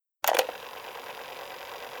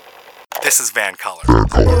This is Van Color.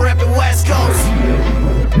 We're repping West Coast.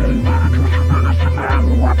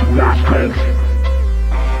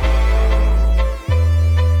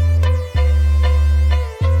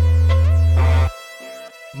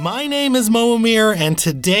 My name is Mo Amir, and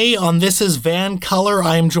today on This is Van Color,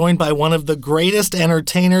 I am joined by one of the greatest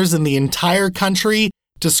entertainers in the entire country,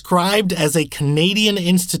 described as a Canadian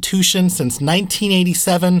institution since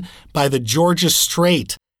 1987 by the Georgia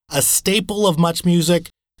Strait, a staple of MuchMusic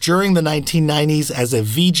during the 1990s as a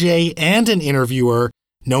VJ and an interviewer,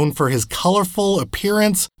 known for his colorful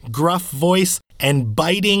appearance, gruff voice, and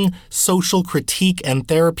biting social critique and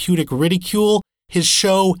therapeutic ridicule. His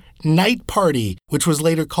show, Night Party, which was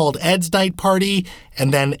later called Ed's Night Party,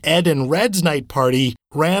 and then Ed and Red's Night Party,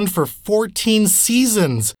 ran for 14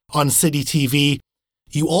 seasons on City TV.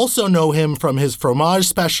 You also know him from his fromage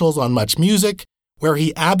specials on MuchMusic, where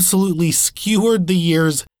he absolutely skewered the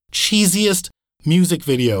year's cheesiest music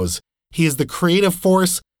videos. He is the creative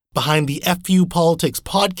force behind the FU Politics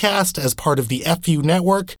podcast as part of the FU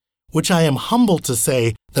network, which I am humbled to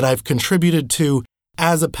say that I've contributed to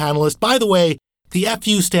as a panelist. By the way, the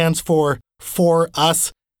FU stands for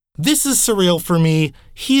us. This is surreal for me.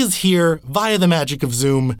 He is here via the magic of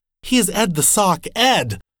Zoom. He is Ed the Sock.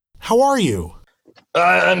 Ed, how are you?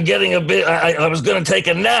 I'm getting a bit. I was going to take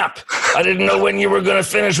a nap. I didn't know when you were going to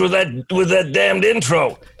finish with that damned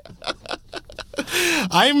intro.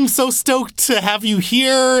 I'm so stoked to have you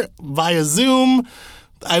here via Zoom.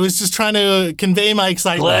 I was just trying to convey my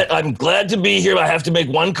excitement. I'm glad to be here. I have to make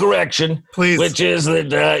one correction, please, which is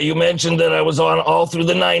that you mentioned that I was on all through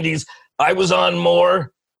the 90s. I was on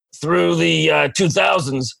more through the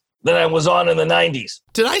 2000s than I was on in the 90s.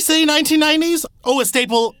 Did I say 1990s? Oh, a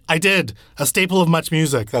staple. I did. A staple of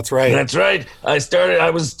MuchMusic. That's right. That's right. I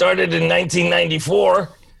was started in 1994.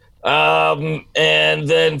 And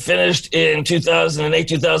then finished in 2008,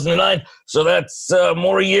 2009. So that's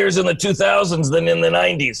more years in the 2000s than in the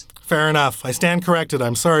 90s. Fair enough. I stand corrected.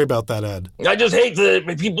 I'm sorry about that, Ed. I just hate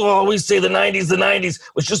that people always say the 90s,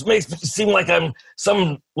 which just makes me seem like I'm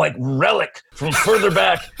some relic from further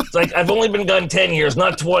back. It's like I've only been gone 10 years,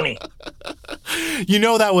 not 20. You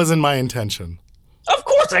know that wasn't my intention. Of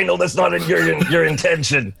course I know that's not your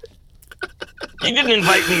intention. You didn't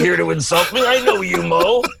invite me here to insult me. I know you,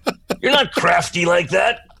 Mo. You're not crafty like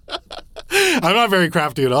that. I'm not very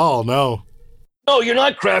crafty at all, no. No, you're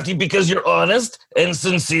not crafty because you're honest and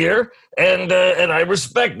sincere, and I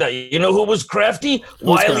respect that. You know who was crafty?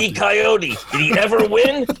 Wile E. Coyote. Did he ever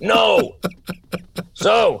win? No.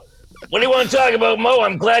 So, what do you want to talk about, Mo?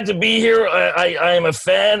 I'm glad to be here. I am a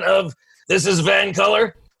fan of This is Van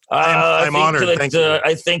Color. I'm honored. Thank you.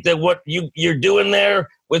 I think that what you're doing there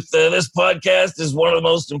with this podcast is one of the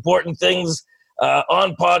most important things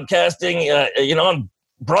on podcasting, on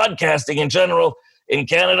broadcasting in general in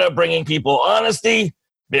Canada, bringing people honesty,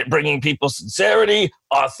 bringing people sincerity,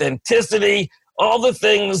 authenticity, all the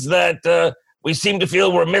things that we seem to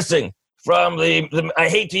feel we're missing from the I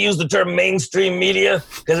hate to use the term mainstream media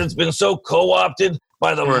because it's been so co-opted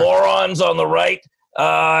by the morons on the right.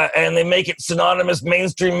 And they make it synonymous.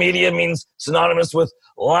 Mainstream media means synonymous with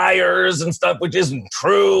liars and stuff, which isn't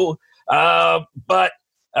true. But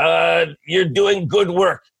you're doing good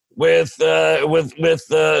work with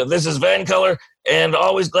This is Van Color, and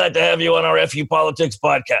always glad to have you on our FU Politics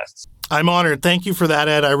podcasts. I'm honored. Thank you for that,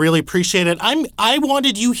 Ed. I really appreciate it. I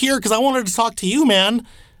wanted you here because I wanted to talk to you, man.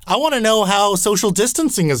 I want to know how social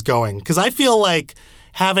distancing is going because I feel like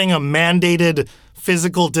having a mandated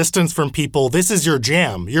physical distance from people, this is your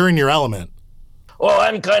jam. You're in your element. Well,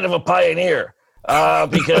 I'm kind of a pioneer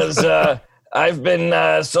because I've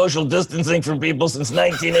been social distancing from people since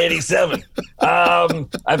 1987.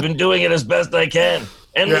 I've been doing it as best I can,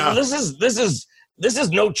 and this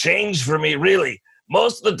is no change for me, really.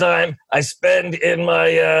 Most of the time, I spend in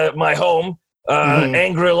my home,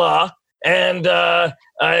 Angri-La, and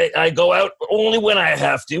I go out only when I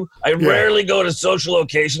have to. I rarely go to social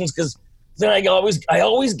occasions because then I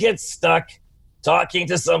always get stuck talking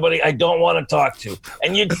to somebody I don't want to talk to.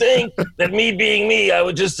 And you'd think that me being me, I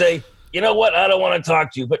would just say, you know what, I don't want to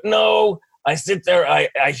talk to you. But no, I sit there,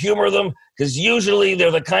 I humor them, because usually they're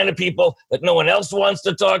the kind of people that no one else wants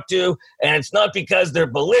to talk to, and it's not because they're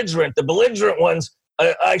belligerent. The belligerent ones,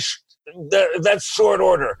 that's short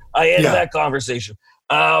order. I end that conversation.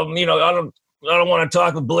 I don't want to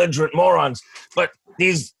talk with belligerent morons, but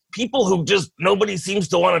these people who just nobody seems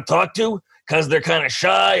to want to talk to because they're kind of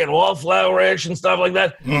shy and wallflowerish and stuff like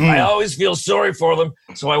that. I always feel sorry for them,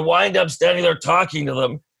 so I wind up standing there talking to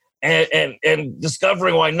them and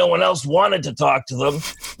discovering why no one else wanted to talk to them.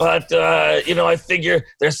 But I figure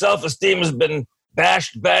their self-esteem has been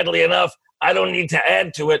bashed badly enough. I don't need to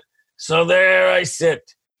add to it. So there I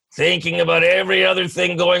sit, thinking about every other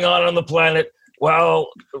thing going on the planet while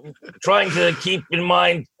trying to keep in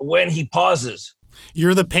mind when he pauses.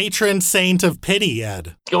 You're the patron saint of pity,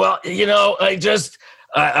 Ed. Well, I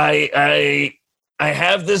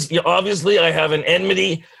have this, obviously I have an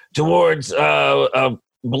enmity towards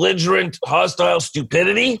belligerent, hostile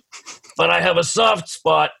stupidity, but I have a soft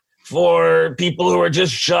spot for people who are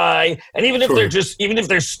just shy. And even if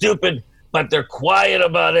they're stupid, but they're quiet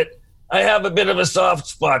about it, I have a bit of a soft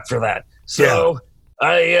spot for that. So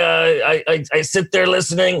I sit there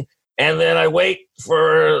listening, and then I wait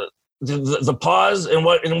for the pause and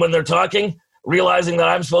when they're talking, realizing that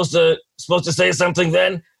I'm supposed to say something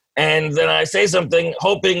then, and then I say something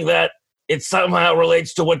hoping that it somehow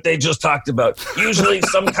relates to what they just talked about. Usually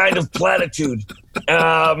some kind of platitude,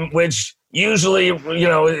 which usually,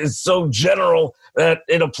 is so general that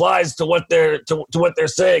it applies to what they're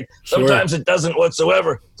saying. Sometimes it doesn't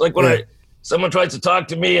whatsoever. It's like when someone tries to talk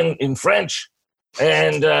to me in French,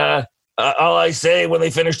 and all I say when they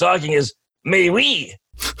finish talking is "mais oui,"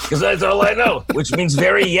 because that's all I know, which means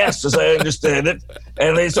very yes, as I understand it.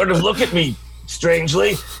 And they sort of look at me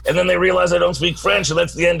strangely, and then they realize I don't speak French, and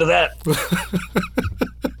that's the end of that.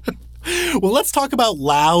 Well, let's talk about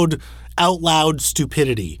out loud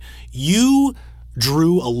stupidity. You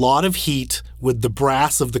drew a lot of heat with the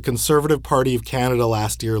brass of the Conservative Party of Canada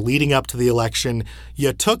last year leading up to the election.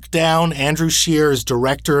 You took down Andrew Scheer's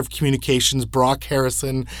Director of Communications, Brock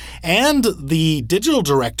Harrison, and the Digital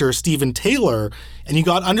Director, Stephen Taylor, and you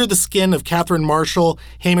got under the skin of Catherine Marshall,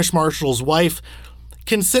 Hamish Marshall's wife.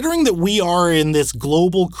 Considering that we are in this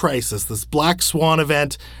global crisis, this black swan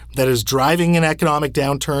event that is driving an economic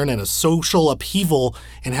downturn and a social upheaval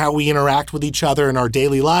in how we interact with each other in our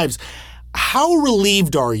daily lives, how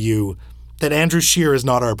relieved are you that Andrew Scheer is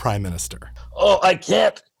not our prime minister? Oh, I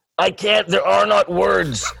can't. There are not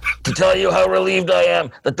words to tell you how relieved I am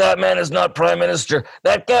that man is not prime minister.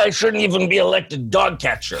 That guy shouldn't even be elected dog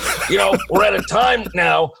catcher. We're at a time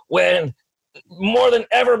now when, more than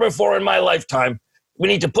ever before in my lifetime, we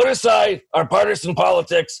need to put aside our partisan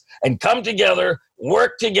politics and come together,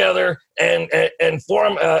 work together, and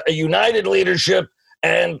form a united leadership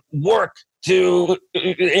and work to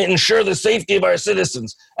ensure the safety of our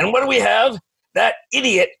citizens. And what do we have? That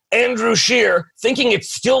idiot, Andrew Scheer, thinking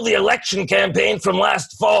it's still the election campaign from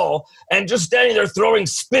last fall and just standing there throwing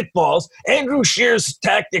spitballs. Andrew Scheer's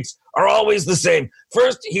tactics are always the same.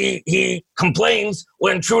 First, he complains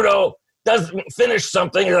when Trudeau doesn't finish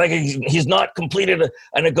something, like he's not completed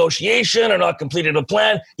a negotiation or not completed a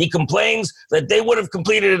plan. He complains that they would have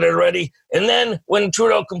completed it already. And then when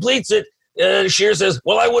Trudeau completes it, Scheer says,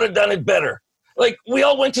 well, I would have done it better. Like, we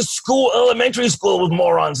all went to elementary school with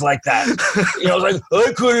morons like that. It's like,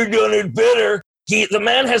 I could have done it better. The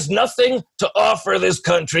man has nothing to offer this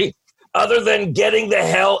country other than getting the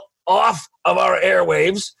hell off of our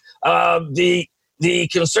airwaves. The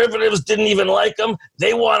Conservatives didn't even like him.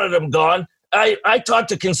 They wanted him gone. I talked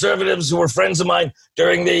to Conservatives who were friends of mine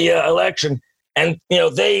during the election, and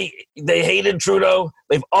they hated Trudeau.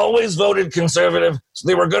 They've always voted Conservative, so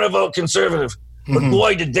they were going to vote Conservative. But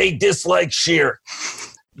boy, did they dislike Scheer.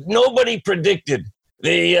 Nobody predicted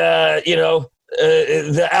the Al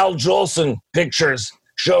Jolson pictures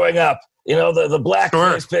showing up. The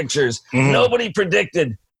blackface pictures. Nobody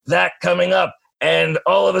predicted that coming up. And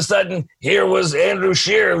all of a sudden, here was Andrew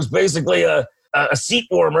Scheer, who's basically a seat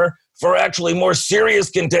warmer for actually more serious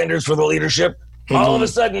contenders for the leadership. All of a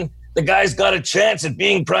sudden, the guy's got a chance at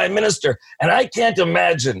being prime minister. And I can't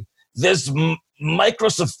imagine this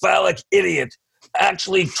microcephalic idiot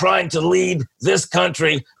actually trying to lead this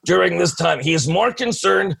country during this time. He is more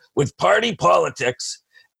concerned with party politics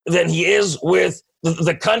than he is with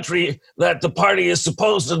the country that the party is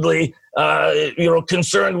supposedly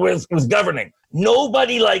concerned with governing.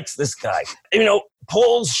 Nobody likes this guy.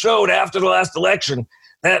 Polls showed after the last election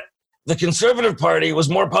that the Conservative Party was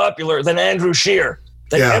more popular than Andrew Scheer.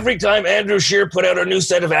 Every time Andrew Scheer put out a new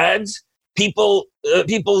set of ads, people's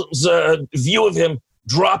view of him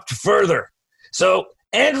dropped further. So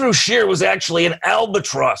Andrew Scheer was actually an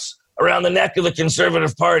albatross around the neck of the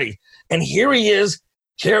Conservative Party. And here he is.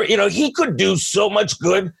 He could do so much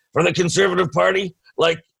good for the Conservative Party.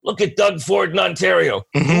 Like, look at Doug Ford in Ontario.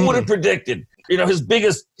 Who would have predicted? His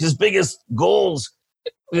biggest goals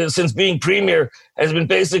since being premier has been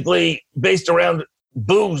basically based around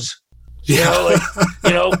booze.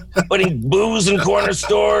 Putting booze in corner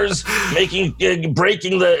stores, breaking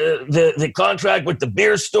the contract with the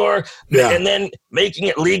beer store, and then making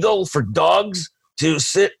it legal for dogs to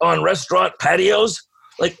sit on restaurant patios.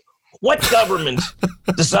 Like, what government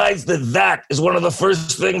decides that is one of the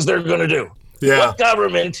first things they're going to do? What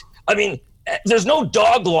government I mean, there's no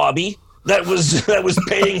dog lobby that was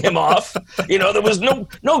paying him off. There was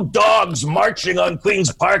no dogs marching on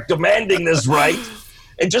Queen's Park demanding this right.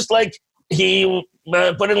 And just like he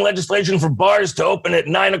put in legislation for bars to open at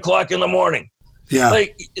 9:00 in the morning. Yeah.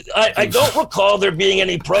 Like, I don't recall there being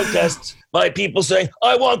any protests by people saying,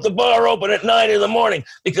 I want the bar open at 9 in the morning,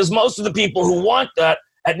 because most of the people who want that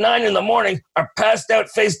at 9 in the morning are passed out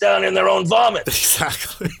face down in their own vomit.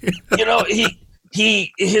 Exactly.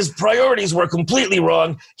 His priorities were completely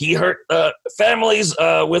wrong. He hurt families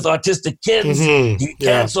with autistic kids. Mm-hmm. He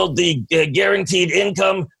canceled the guaranteed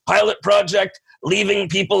income pilot project, leaving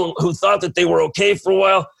people who thought that they were okay for a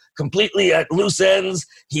while completely at loose ends.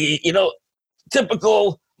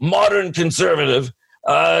 Typical modern conservative,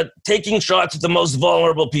 taking shots at the most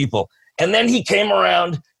vulnerable people. And then he came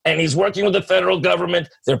around and he's working with the federal government.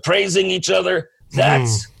 They're praising each other.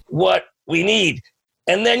 That's what we need.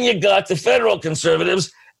 And then you got the federal conservatives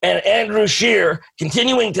and Andrew Scheer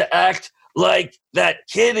continuing to act like that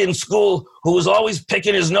kid in school who was always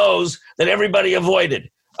picking his nose that everybody avoided.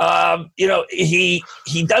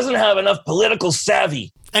 He doesn't have enough political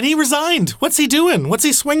savvy. And he resigned. What's he doing? What's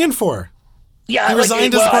he swinging for? Yeah, he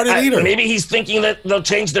resigned as party leader. Maybe he's thinking that they'll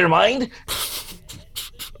change their mind.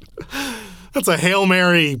 That's a Hail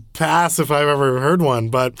Mary pass if I've ever heard one.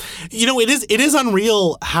 But, it is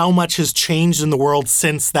unreal how much has changed in the world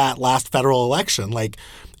since that last federal election. Like,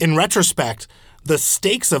 in retrospect, the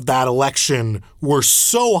stakes of that election were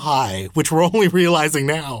so high, which we're only realizing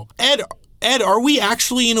now. Ed, are we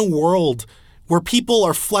actually in a world where people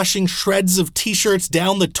are flushing shreds of T-shirts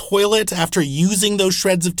down the toilet after using those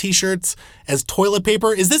shreds of T-shirts as toilet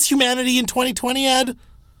paper? Is this humanity in 2020, Ed?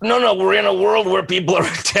 No, we're in a world where people are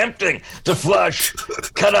attempting to flush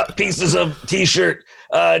cut up pieces of T-shirt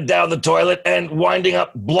down the toilet and winding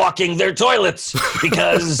up blocking their toilets,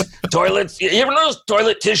 because toilets, you ever notice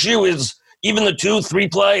toilet tissue is, even the 2-3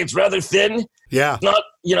 ply, it's rather thin? Yeah. Not,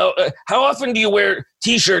 how often do you wear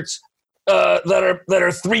T-shirts that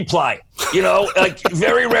are 3 ply, like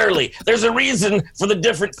very rarely. There's a reason for the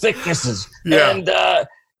different thicknesses. Yeah. And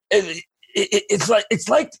it's like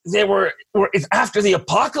it's after the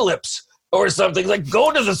apocalypse or something. Like,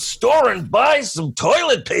 go to the store and buy some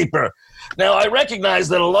toilet paper. Now, I recognize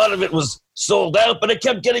that a lot of it was sold out, but it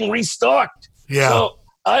kept getting restocked. Yeah. So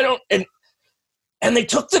I don't, and they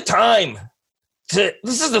took the time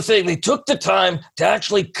this is the thing, they took the time to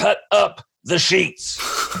actually cut up the sheets.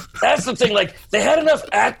 That's the thing. Like, they had enough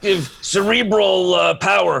active cerebral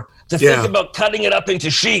power to think about cutting it up into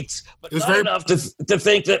sheets, but not enough to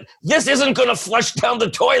think that this isn't going to flush down the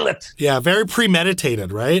toilet. Yeah, very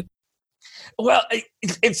premeditated, right? Well,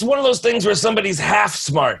 it's one of those things where somebody's half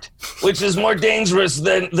smart, which is more dangerous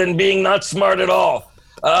than being not smart at all.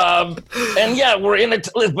 And yeah, we're in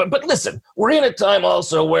but listen, we're in a time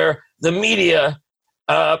also where the media,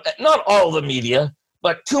 not all the media,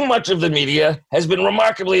 but too much of the media has been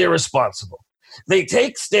remarkably irresponsible. They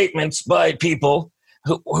take statements by people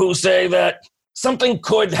who say that something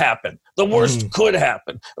could happen. The worst could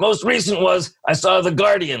happen. The most recent was, I saw the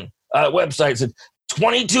Guardian website said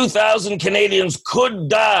 22,000 Canadians could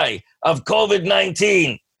die of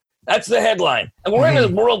COVID-19. That's the headline. And we're in a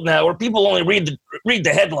world now where people only read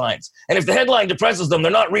the headlines. And if the headline depresses them,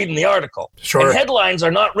 they're not reading the article. Sure. And headlines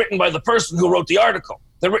are not written by the person who wrote the article.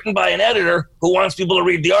 They're written by an editor who wants people to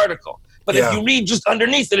read the article. But if you read just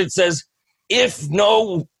underneath it, it says, if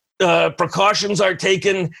no precautions are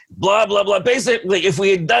taken, blah, blah, blah. Basically, if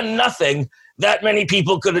we had done nothing, that many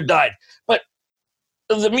people could have died. But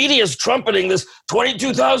the media is trumpeting this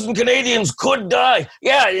 22,000 Canadians could die.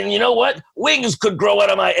 Yeah, and you know what? Wings could grow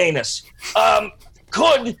out of my anus.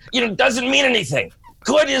 Could, doesn't mean anything.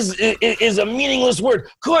 Could is a meaningless word.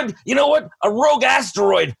 Could, you know what? A rogue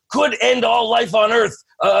asteroid could end all life on Earth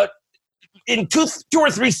in 2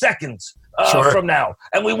 or 3 seconds from now,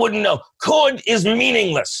 and we wouldn't know. Could is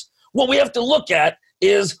meaningless. What we have to look at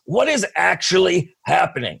is what is actually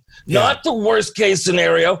happening. Not the worst case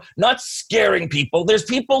scenario, not scaring people. There's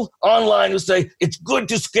people online who say it's good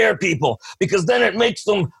to scare people because then it makes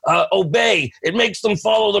them obey. It makes them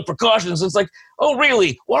follow the precautions. It's like, oh,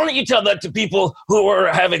 really? Why don't you tell that to people who are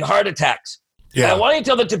having heart attacks? Yeah. Why don't you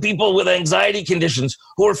tell that to people with anxiety conditions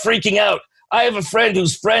who are freaking out? I have a friend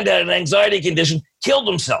whose friend had an anxiety condition, killed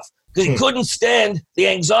himself because he couldn't stand the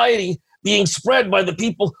anxiety being spread by the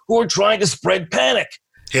people who are trying to spread panic.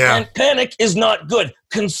 Yeah. And panic is not good.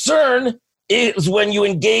 Concern is when you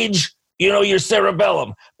engage, your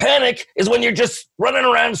cerebellum. Panic is when you're just running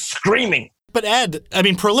around screaming. But Ed,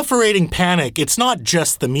 proliferating panic, it's not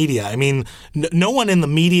just the media. No one in the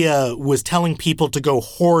media was telling people to go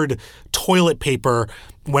hoard toilet paper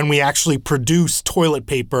when we actually produce toilet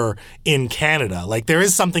paper in Canada. Like, there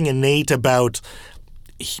is something innate about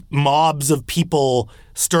mobs of people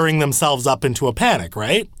stirring themselves up into a panic,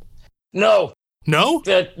 right? No. No?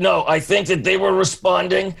 No, I think that they were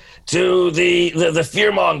responding to the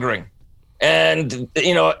fear-mongering and,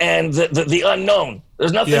 and the unknown.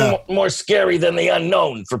 There's nothing more scary than the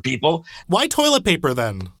unknown for people. Why toilet paper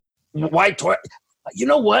then? Why toilet? You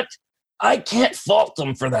know what? I can't fault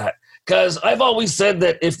them for that, because I've always said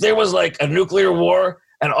that if there was like a nuclear war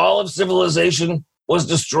and all of civilization was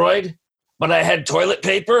destroyed, but I had toilet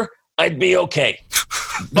paper, I'd be okay.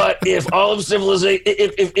 But if all of civilization,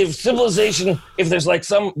 if civilization, if there's like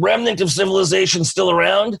some remnant of civilization still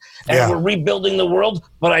around and we're rebuilding the world,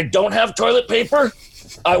 but I don't have toilet paper,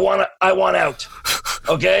 I want out.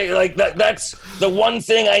 Okay, like that's the one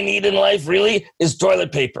thing I need in life. Really, is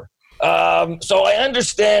toilet paper. So I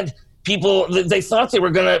understand people. They thought they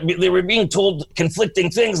were being told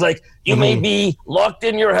conflicting things, like you may be locked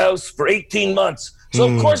in your house for 18 months. So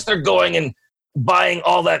of course they're going and buying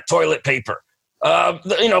all that toilet paper.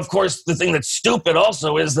 Of course, the thing that's stupid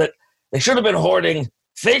also is that they should have been hoarding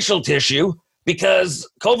facial tissue, because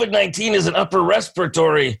COVID-19 is an upper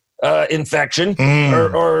respiratory infection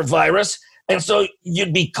or virus. And so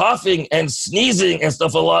you'd be coughing and sneezing and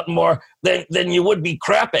stuff a lot more than you would be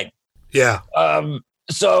crapping. Yeah.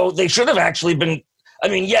 So they should have actually been,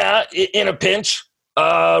 in a pinch,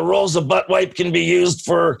 rolls of butt wipe can be used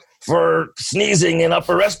for sneezing and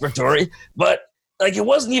upper respiratory, but like it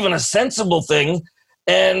wasn't even a sensible thing.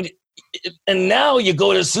 And now you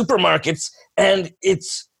go to supermarkets and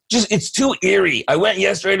it's too eerie. I went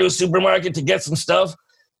yesterday to a supermarket to get some stuff.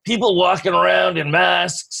 People walking around in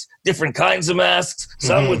masks, different kinds of masks,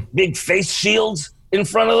 some with big face shields in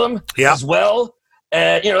front of them as well.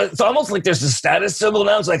 It's almost like there's a status symbol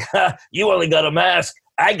now. It's like, you only got a mask.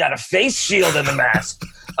 I got a face shield and a mask.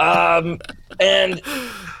 And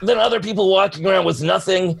then other people walking around with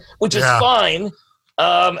nothing, which is fine,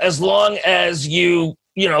 as long as you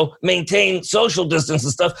maintain social distance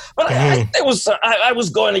and stuff. But I was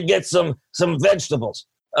going to get some vegetables,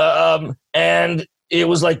 and it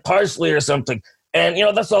was like parsley or something. And,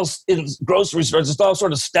 that's all in grocery stores. It's all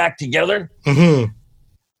sort of stacked together.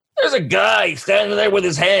 There's a guy standing there with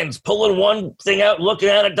his hands, pulling one thing out, looking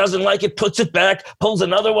at it, doesn't like it, puts it back, pulls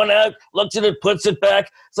another one out, looks at it, puts it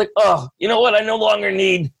back. It's like, oh, you know what? I no longer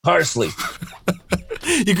need parsley.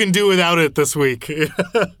 You can do without it this week.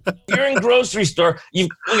 You're in grocery store. You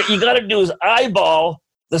got to do is eyeball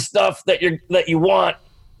the stuff that you want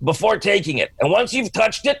before taking it. And once you've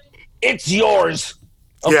touched it, it's yours.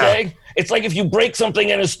 Okay? Yeah. It's like if you break something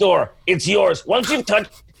in a store, it's yours. Once you've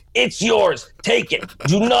touched, it's yours. Take it.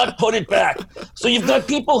 Do not put it back. So you've got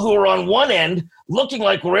people who are on one end looking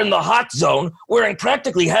like we're in the hot zone, wearing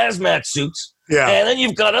practically hazmat suits. Yeah. And then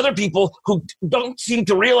you've got other people who don't seem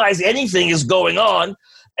to realize anything is going on.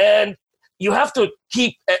 And you have to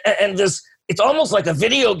keep, it's almost like a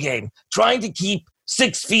video game, trying to keep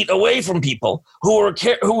 6 feet away from people who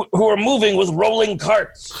are moving with rolling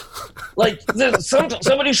carts. Like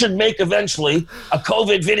somebody should make eventually a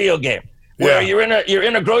COVID video game where you're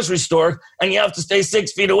in a grocery store and you have to stay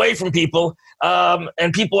 6 feet away from people,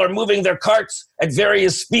 and people are moving their carts at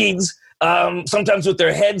various speeds, sometimes with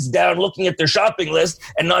their heads down, looking at their shopping list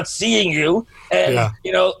and not seeing you. And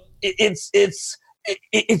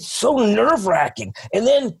it's so nerve-wracking. And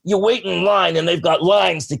then you wait in line, and they've got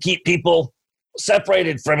lines to keep people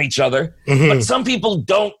separated from each other. But some people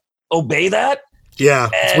don't obey that. Yeah,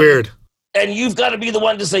 it's weird. And you've got to be the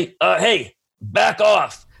one to say, hey, back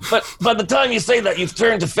off. But by the time you say that, you've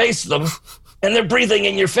turned to face them, and they're breathing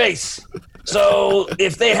in your face. So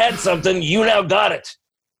if they had something, you now got it.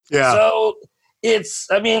 Yeah. So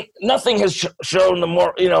nothing has shown the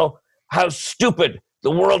more, how stupid the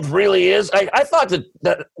world really is. I thought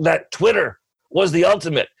that Twitter was the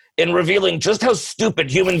ultimate in revealing just how stupid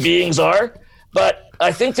human beings are. But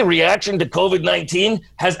I think the reaction to COVID-19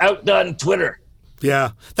 has outdone Twitter.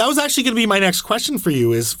 Yeah. That was actually going to be my next question for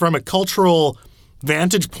you, is from a cultural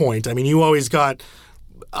vantage point. I mean, you always got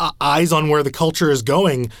eyes on where the culture is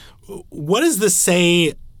going. What does this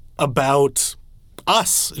say about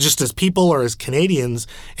us, just as people or as Canadians,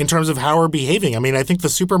 in terms of how we're behaving? I mean, I think the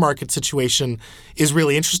supermarket situation is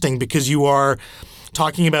really interesting, because you are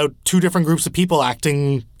talking about two different groups of people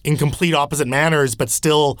acting in complete opposite manners, but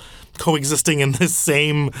still coexisting in this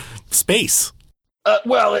same space.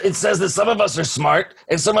 Well, it says that some of us are smart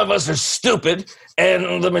and some of us are stupid,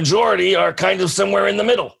 and the majority are kind of somewhere in the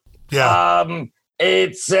middle. Yeah.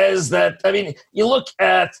 It says that, you look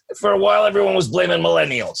at, for a while, everyone was blaming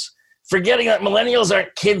millennials, forgetting that millennials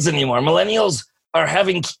aren't kids anymore. Millennials are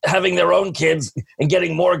having their own kids and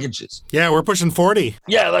getting mortgages. Yeah, we're pushing 40.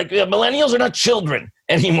 Yeah, like millennials are not children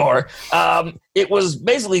anymore. It was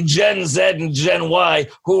basically Gen Z and Gen Y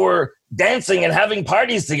who were dancing and having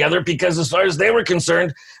parties together because as far as they were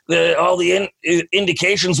concerned, all the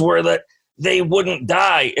indications were that they wouldn't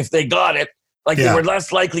die if they got it. Like they were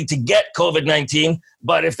less likely to get COVID-19,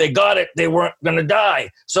 but if they got it, they weren't going to die.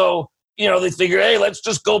 So, they figured, hey, let's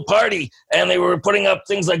just go party. And they were putting up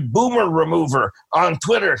things like boomer remover on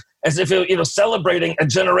Twitter as if, celebrating a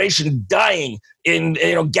generation dying in,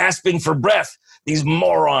 gasping for breath, these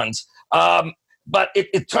morons. But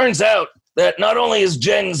it turns out that not only is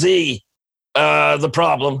Gen Z the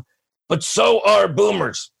problem, but so are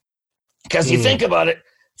boomers. Because you think about it,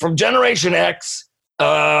 from Generation X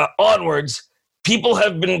onwards, people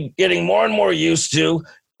have been getting more and more used to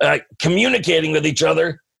communicating with each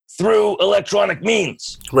other through electronic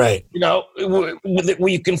means. Right.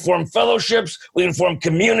 We can form fellowships, we can form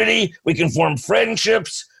community, we can form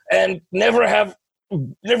friendships, and never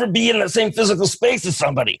be in the same physical space as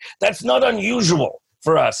somebody. That's not unusual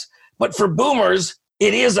for us. But for boomers,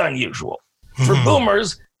 it is unusual. For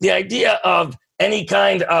boomers, the idea of any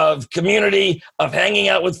kind of community, of hanging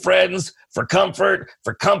out with friends, for comfort,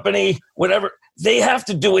 for company, whatever, they have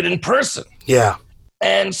to do it in person. Yeah.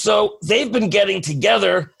 And so they've been getting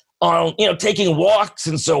together on, taking walks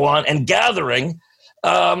and so on and gathering,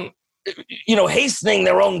 hastening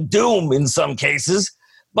their own doom in some cases,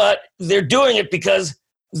 but they're doing it because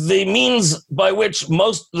the means by which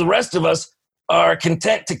most of the rest of us are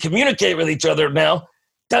content to communicate with each other now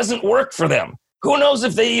doesn't work for them. Who knows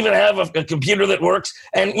if they even have a computer that works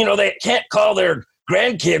and, they can't call their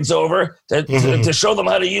grandkids over to show them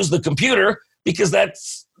how to use the computer because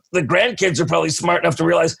the grandkids are probably smart enough to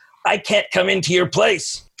realize I can't come into your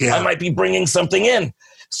place. Yeah. I might be bringing something in.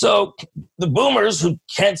 So the boomers who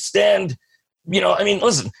can't stand,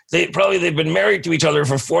 listen, they've been married to each other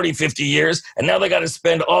for 40, 50 years, and now they got to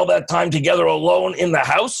spend all that time together alone in the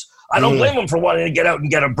house. I don't blame them for wanting to get out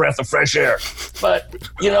and get a breath of fresh air. But,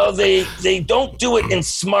 they don't do it in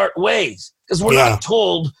smart ways because we're not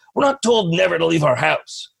told never to leave our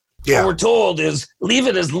house. Yeah. What we're told is leave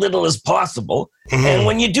it as little as possible. And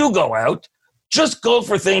when you do go out, just go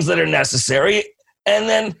for things that are necessary and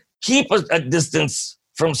then keep a distance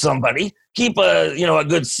from somebody. Keep a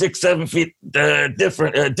good 6-7 feet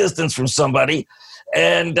different distance from somebody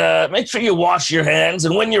and make sure you wash your hands.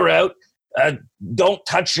 And when you're out, don't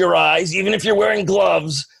touch your eyes. Even if you're wearing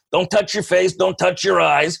gloves, don't touch your face, don't touch your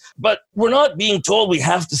eyes. But we're not being told we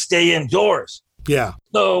have to stay indoors. Yeah.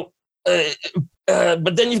 So,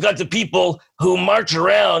 but then you've got the people who march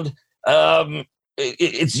around.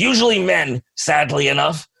 It's usually men, sadly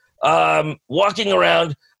enough, walking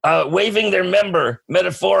around, waving their member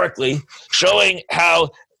metaphorically, showing how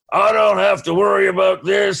I don't have to worry about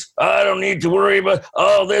this. I don't need to worry about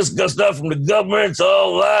all this good stuff from the government. It's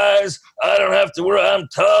all lies. I don't have to worry. I'm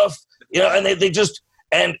tough. And they just,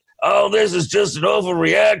 and all this is just an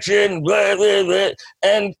overreaction, blah, blah, blah.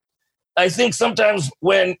 And I think sometimes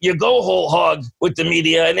when you go whole hog with the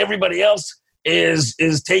media and everybody else is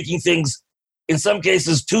taking things in some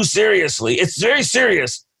cases too seriously, it's very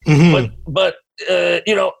serious. But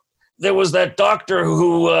there was that doctor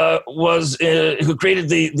who who created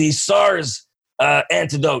the SARS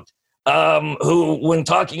antidote, who, when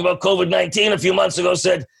talking about COVID-19 a few months ago,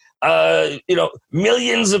 said,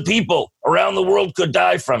 millions of people around the world could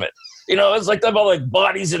die from it. It's like about like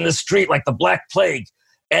bodies in the street, like the Black Plague,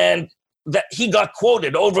 and that he got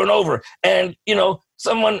quoted over and over. And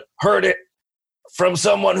someone heard it from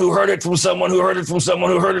someone who heard it from someone who heard it from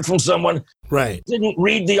someone who heard it from someone. Right. Didn't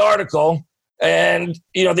read the article. And,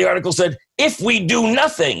 the article said, if we do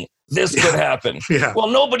nothing, this could happen. Yeah. Well,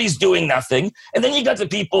 nobody's doing nothing. And then you got the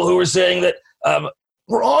people who are saying that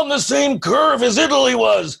we're on the same curve as Italy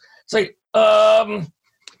was. It's like,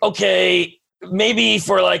 okay, maybe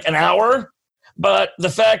for like an hour. But the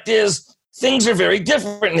fact is, things are very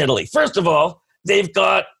different in Italy. First of all, they've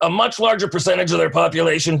got a much larger percentage of their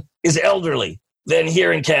population is elderly than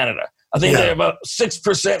here in Canada. I think they're about 6%,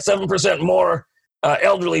 7% more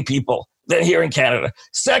elderly people than here in Canada.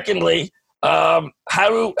 Secondly, how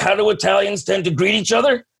do Italians tend to greet each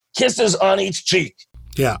other? Kisses on each cheek.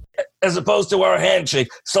 Yeah. As opposed to our handshake.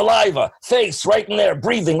 Saliva, face, right in there,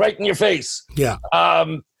 breathing right in your face. Yeah.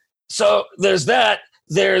 So there's that.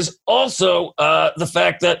 There's also the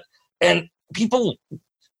fact that, and people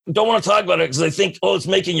don't want to talk about it because they think, it's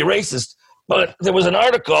making you racist. But there was an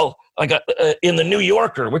article in the New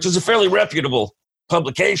Yorker, which is a fairly reputable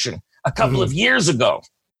publication, a couple of years ago,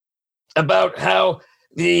 about how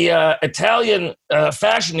the Italian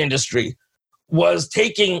fashion industry was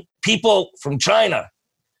taking people from China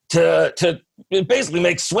to basically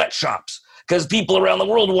make sweatshops because people around the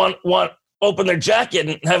world want open their jacket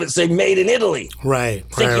and have it say "Made in Italy." Right.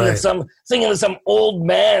 Thinking that some old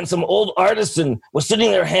man, some old artisan was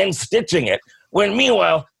sitting there hand stitching it. When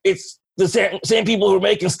meanwhile, it's the same people who are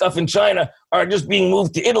making stuff in China are just being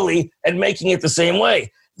moved to Italy and making it the same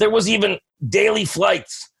way. There was even daily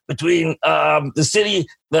flights between the city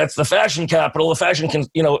that's the fashion capital, the fashion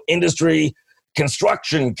industry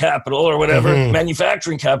construction capital or whatever,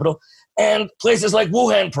 manufacturing capital, and places like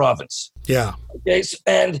Wuhan province. Yeah. Okay,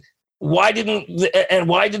 and why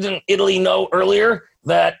didn't Italy know earlier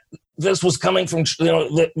that this was coming from,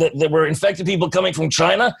 that there were infected people coming from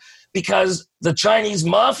China? Because the Chinese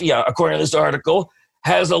mafia, according to this article,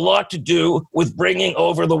 has a lot to do with bringing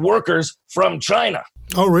over the workers from China.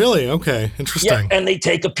 Oh, really? Okay. Interesting. Yeah, and they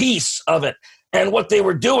take a piece of it. And what they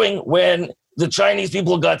were doing when the Chinese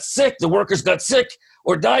people got sick, the workers got sick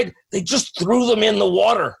or died, they just threw them in the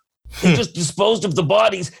water. They just disposed of the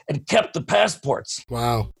bodies and kept the passports.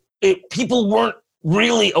 Wow. People weren't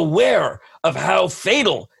really aware of how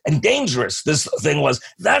fatal and dangerous this thing was.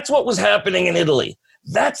 That's what was happening in Italy.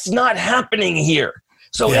 That's not happening here.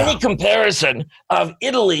 So any comparison of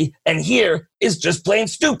Italy and here is just plain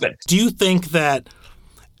stupid. Do you think that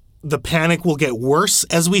the panic will get worse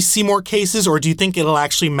as we see more cases, or do you think it'll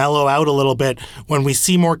actually mellow out a little bit when we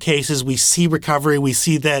see more cases, we see recovery, we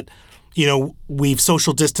see that, we've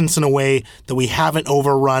social distanced in a way that we haven't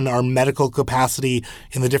overrun our medical capacity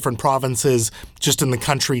in the different provinces, just in the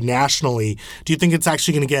country nationally? Do you think it's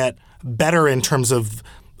actually going to get better in terms of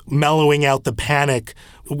mellowing out the panic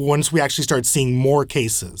once we actually start seeing more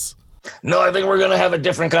cases? No, I think we're going to have a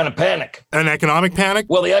different kind of panic. An economic panic?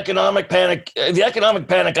 Well, the economic panic,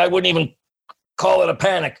 I wouldn't even call it a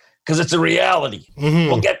panic because it's a reality.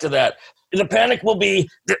 We'll get to that. The panic will be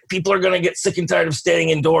that people are going to get sick and tired of staying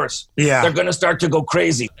indoors. Yeah. They're going to start to go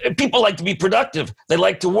crazy. People like to be productive. They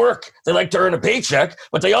like to work. They like to earn a paycheck,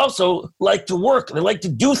 but they also like to work. They like to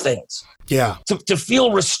do things. Yeah. To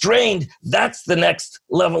feel restrained, that's the next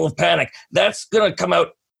level of panic. That's going to come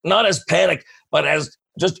out not as panic, but as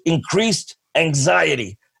just increased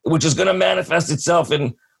anxiety, which is going to manifest itself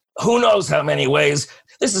in who knows how many ways.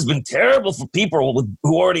 This has been terrible for people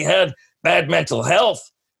who already had bad mental health.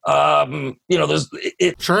 Sure,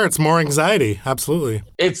 it's more anxiety. Absolutely.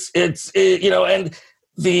 And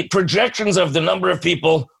the projections of the number of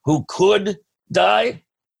people who could die,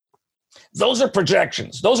 those are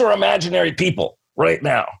projections. Those are imaginary people right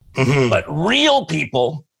now. But real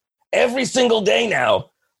people, every single day now,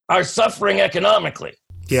 are suffering economically.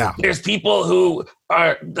 Yeah. There's people who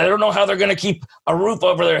they don't know how they're going to keep a roof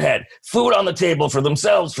over their head, food on the table for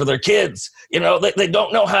themselves, for their kids. They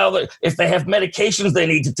don't know if they have medications they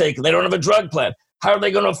need to take and they don't have a drug plan, how are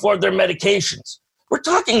they going to afford their medications? We're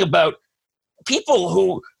talking about people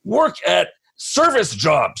who work at service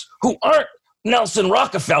jobs who aren't Nelson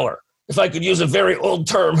Rockefeller, if I could use a very old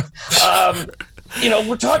term.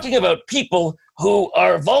 We're talking about people who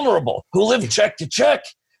are vulnerable, who live check to check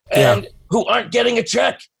and who aren't getting a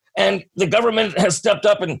check. And the government has stepped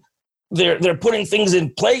up and they're putting things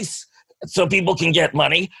in place so people can get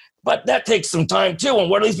money. But that takes some time too. And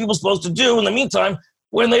what are these people supposed to do in the meantime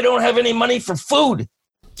when they don't have any money for food?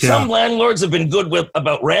 Yeah. Some landlords have been good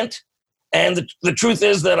about rent. And the truth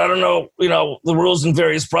is that I don't know, the rules in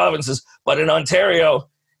various provinces, but in Ontario,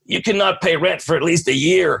 you cannot pay rent for at least a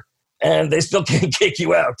year and they still can't kick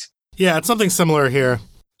you out. Yeah, it's something similar here.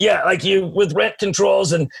 Yeah, like with rent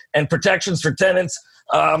controls and protections for tenants,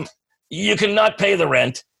 you cannot pay the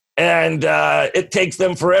rent, and it takes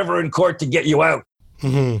them forever in court to get you out.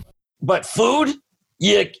 But food,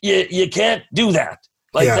 you can't do that.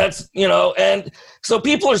 That's, and so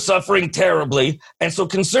people are suffering terribly. And so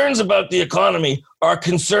concerns about the economy are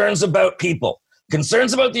concerns about people.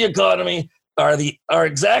 Concerns about the economy are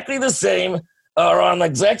exactly the same, are on the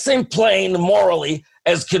exact same plane morally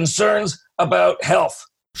as concerns about health.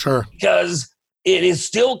 Sure. Because it is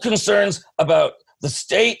still concerns about the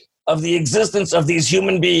state of the existence of these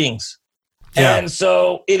human beings. Yeah. And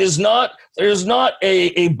so there's not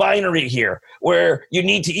a binary here where you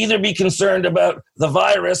need to either be concerned about the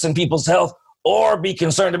virus and people's health or be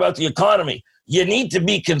concerned about the economy. You need to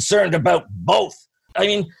be concerned about both. I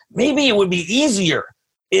mean, maybe it would be easier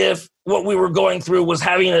if what we were going through was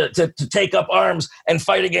having to take up arms and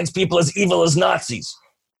fight against people as evil as Nazis.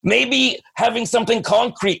 Maybe having something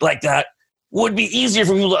concrete like that would be easier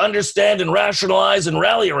for people to understand and rationalize and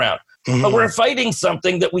rally around. But we're fighting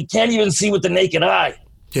something that we can't even see with the naked eye.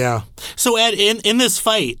 Yeah. So, Ed, in this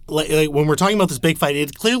fight, like when we're talking about this big fight,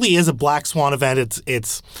 it clearly is a black swan event.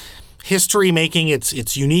 It's history making.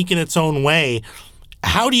 It's unique in its own way.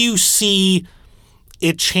 How do you see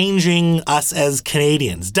it changing us as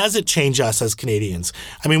Canadians? Does it change us as Canadians?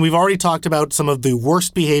 I mean, we've already talked about some of the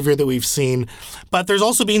worst behavior that we've seen, but there's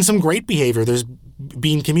also been some great behavior. There's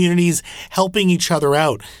been communities helping each other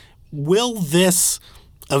out. Will this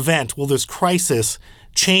event, will this crisis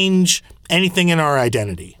change anything in our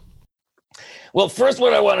identity? Well, first,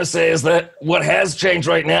 what I want to say is that what has changed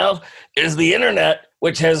right now is the internet,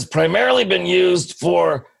 which has primarily been used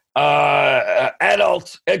for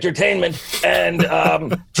adult entertainment and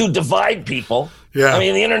to divide people. Yeah. I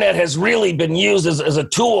mean, the internet has really been used as a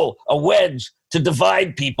tool, a wedge to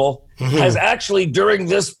divide people, has actually, during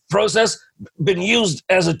this process, been used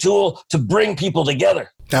as a tool to bring people together.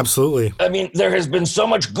 Absolutely. I mean, there has been so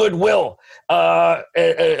much goodwill,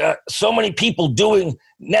 so many people doing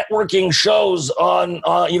networking shows on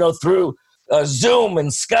through Zoom and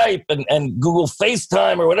Skype and Google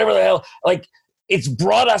FaceTime or whatever the hell. Like, it's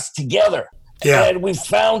brought us together. Yeah. And we've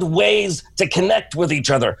found ways to connect with each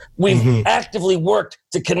other. We've actively worked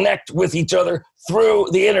to connect with each other through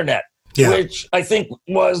the internet, which I think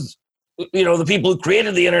was, the people who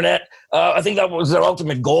created the internet, I think that was their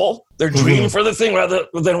ultimate goal, their dream for the thing, rather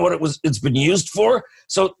than what it's been used for.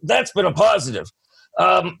 So that's been a positive.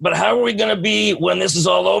 But how are we going to be when this is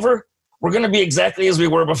all over? We're going to be exactly as we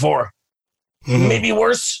were before. Maybe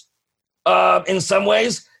worse in some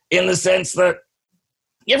ways, in the sense that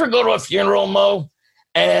you ever go to a funeral, Mo,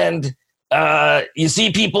 and you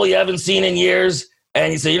see people you haven't seen in years,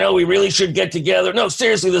 and you say, we really should get together. No,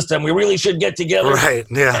 seriously, this time, we really should get together. Right,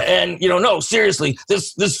 yeah. And, no, seriously,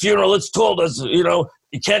 this funeral, it's told us, you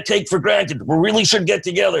can't take for granted. We really should get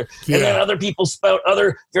together. Yeah. And then other people spout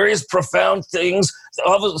other various profound things.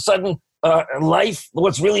 All of a sudden, life,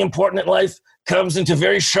 what's really important in life, comes into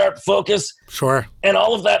very sharp focus. Sure. And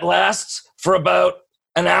all of that lasts for about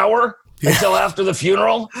an hour until after the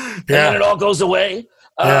funeral, and then it all goes away.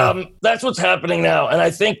 That's what's happening now. And I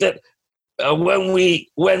think that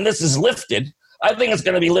when this is lifted, I think it's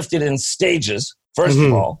going to be lifted in stages, first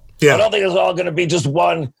of all. I don't think it's all going to be just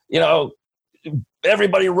one,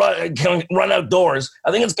 everybody can run outdoors.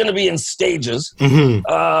 I think it's going to be in stages.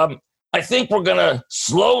 I think we're going to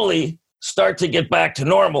slowly start to get back to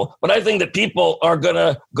normal. But I think that people are going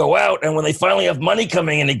to go out, and when they finally have money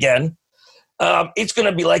coming in again, it's going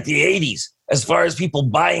to be like the 80s as far as people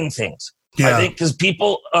buying things. I think because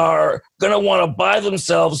people are going to want to buy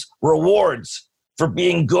themselves rewards for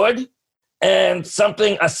being good and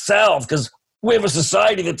something, a salve, because we have a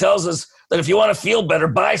society that tells us that if you want to feel better,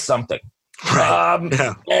 buy something.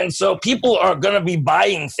 Right. And so people are going to be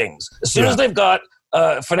buying things. As soon as they've got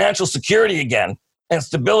financial security again and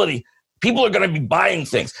stability, people are going to be buying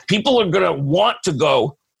things. People are going to want to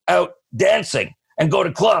go out dancing and go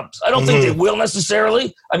to clubs. I don't think they will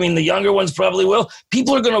necessarily. I mean, the younger ones probably will.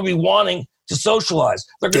 People are going to be wanting to socialize.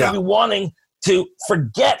 They're going to be wanting to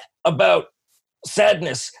forget about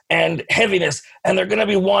sadness and heaviness, and they're going to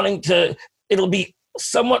be wanting to, it'll be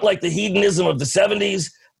somewhat like the hedonism of the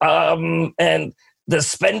 70s and the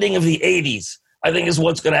spending of the 80s, I think is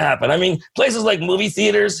what's going to happen. I mean, places like movie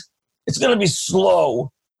theaters, it's going to be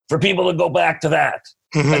slow for people to go back to that.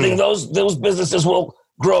 I think those businesses will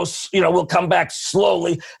grow, will come back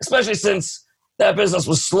slowly, especially since that business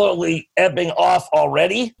was slowly ebbing off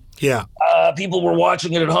already. Yeah. People were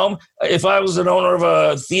watching it at home. If I was an owner of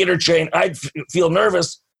a theater chain, I'd feel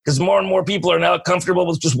nervous because more and more people are now comfortable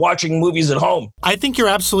with just watching movies at home. I think you're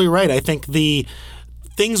absolutely right. I think the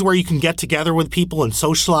things where you can get together with people and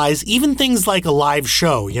socialize, even things like a live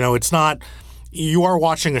show, it's not, you are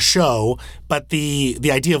watching a show, but the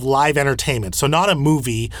idea of live entertainment. So not a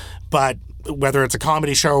movie, but whether it's a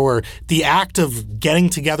comedy show or the act of getting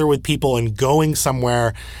together with people and going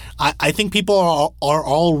somewhere, I think people are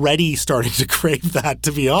already starting to crave that,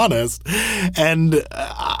 to be honest. And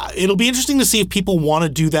it'll be interesting to see if people want to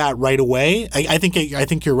do that right away. I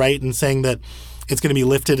think you're right in saying that it's going to be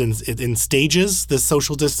lifted in stages, the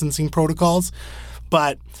social distancing protocols.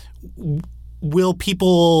 But will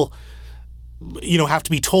people, have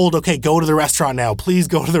to be told, okay, go to the restaurant now. Please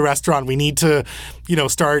go to the restaurant. We need to,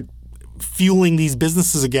 start fueling these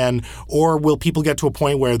businesses again, or will people get to a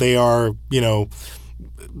point where they are,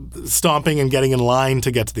 stomping and getting in line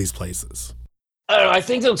to get to these places? I don't know. I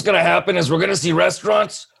think what's going to happen is we're going to see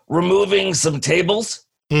restaurants removing some tables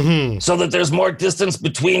so that there's more distance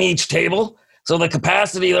between each table. So the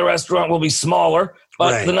capacity of the restaurant will be smaller,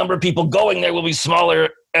 but the number of people going there will be smaller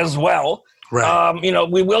as well. Right.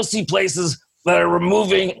 We will see places that are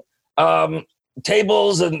removing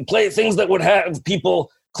tables and things that would have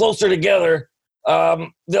people closer together,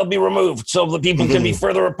 they'll be removed so the people can be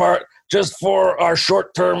further apart just for our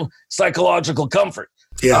short-term psychological comfort.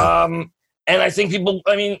 Yeah. And I think people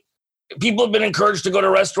have been encouraged to go to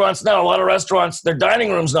restaurants now. A lot of restaurants, their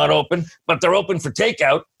dining room's not open, but they're open for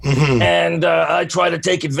takeout. Mm-hmm. And I try to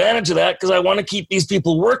take advantage of that because I want to keep these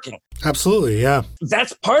people working. Absolutely, yeah.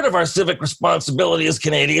 That's part of our civic responsibility as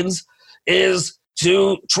Canadians, is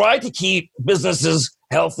to try to keep businesses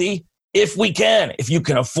healthy if we can. If you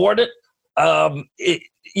can afford it,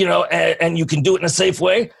 and you can do it in a safe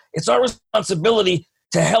way, it's our responsibility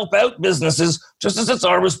to help out businesses, just as it's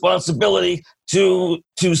our responsibility to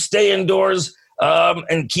stay indoors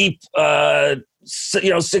and keep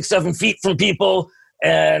 6-7 feet from people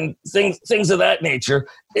and things of that nature.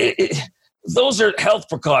 Those are health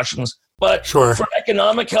precautions, but sure. For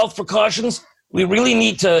economic health precautions, we really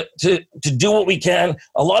need to do what we can.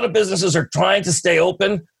 A lot of businesses are trying to stay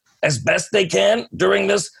open as best they can during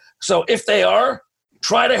this. So if they are,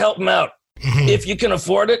 try to help them out. Mm-hmm. If you can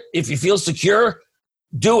afford it, if you feel secure,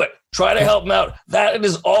 do it. Try to help them out. That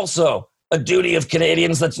is also a duty of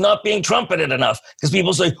Canadians that's not being trumpeted enough, because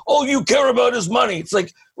people say, "Oh, you care about his money." It's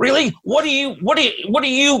like, really? What do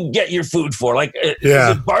you get your food for? Like, is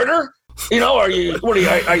it barter? Are you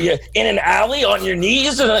in an alley on your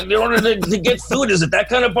knees in order to get food? Is it that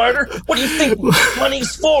kind of barter? What do you think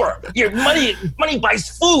money's for? Your money buys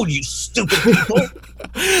food, you stupid people.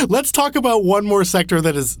 Let's talk about one more sector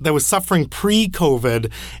that was suffering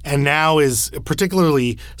pre-COVID and now is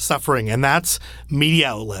particularly suffering, and that's media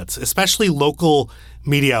outlets, especially local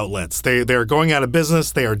media outlets. They're going out of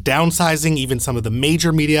business. They are downsizing even some of the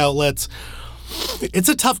major media outlets. It's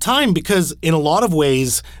a tough time because in a lot of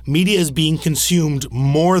ways, media is being consumed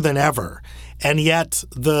more than ever. And yet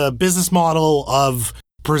the business model of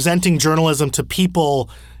presenting journalism to people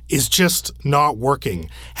is just not working.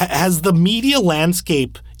 Has the media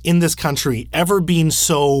landscape in this country ever been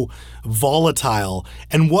so volatile?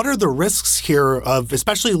 And what are the risks here of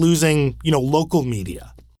especially losing, local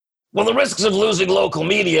media? Well, the risks of losing local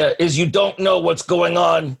media is you don't know what's going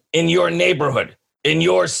on in your neighborhood, in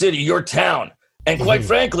your city, your town. And quite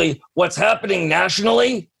frankly, what's happening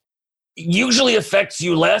nationally usually affects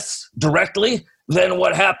you less directly than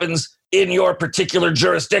what happens in your particular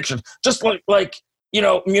jurisdiction. Just like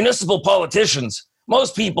municipal politicians,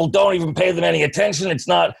 most people don't even pay them any attention. It's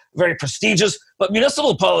not very prestigious. But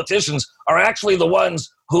municipal politicians are actually the ones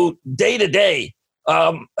who day to day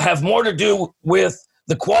have more to do with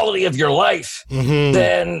the quality of your life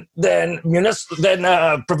than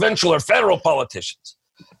provincial or federal politicians.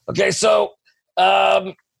 Okay, so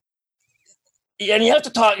and you have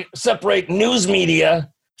to separate news media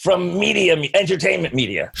from entertainment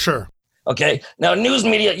media. Sure. Okay. Now, news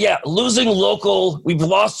media, losing we've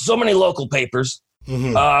lost so many local papers.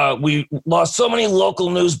 Mm-hmm. We lost so many local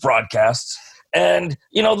news broadcasts, and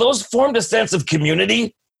those formed a sense of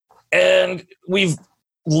community, and we've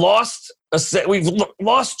lost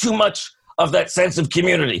too much of that sense of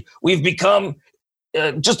community. We've become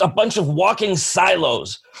just a bunch of walking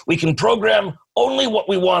silos. We can program only what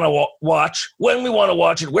we want to watch, when we want to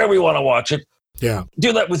watch it, where we want to watch it. Yeah.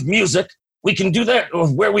 Do that with music. We can do that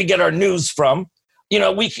with where we get our news from. They're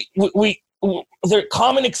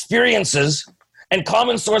common experiences and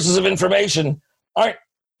common sources of information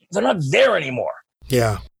they're not there anymore.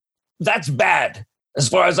 Yeah. That's bad as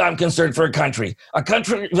far as I'm concerned for a country. A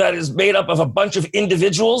country that is made up of a bunch of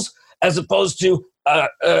individuals as opposed to a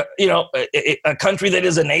country that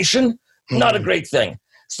is a nation, not a great thing.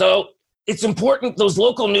 So it's important. Those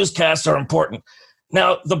local newscasts are important.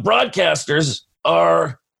 Now, the broadcasters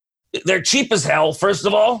they're cheap as hell, first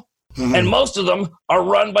of all, and most of them are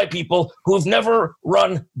run by people who have never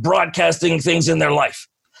run broadcasting things in their life.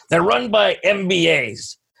 They're run by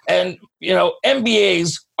MBAs. And,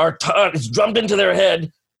 MBAs are taught, it's drummed into their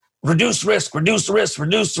head, reduce risk, reduce risk,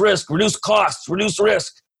 reduce risk, reduce costs, reduce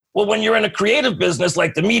risk. Well, when you're in a creative business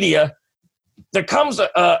like the media, there comes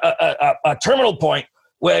a terminal point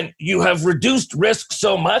when you have reduced risk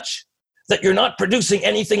so much that you're not producing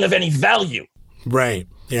anything of any value. Right,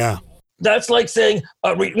 yeah. That's like saying,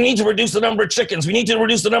 we need to reduce the number of chickens. We need to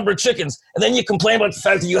reduce the number of chickens. And then you complain about the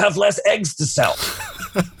fact that you have less eggs to sell.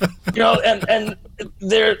 And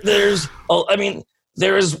there is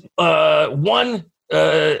one,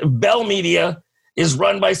 Bell Media is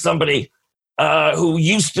run by somebody who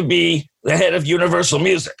used to be the head of Universal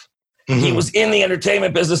Music. Mm-hmm. He was in the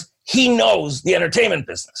entertainment business. He knows the entertainment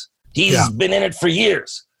business. He's been in it for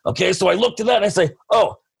years. Okay, so I looked at that and I say,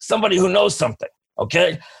 somebody who knows something.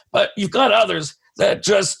 Okay, but you've got others that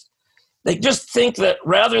just think that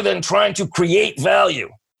rather than trying to create value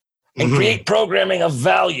and create programming of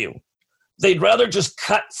value, they'd rather just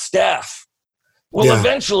cut staff. Well,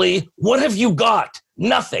 eventually, what have you got?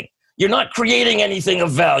 Nothing. You're not creating anything of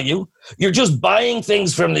value. You're just buying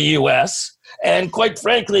things from the U.S. And quite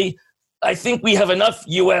frankly, I think we have enough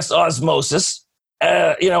U.S. osmosis,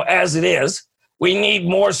 as it is. We need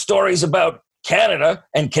more stories about Canada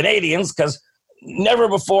and Canadians, because never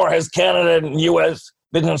before has Canada and U.S.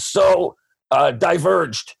 been so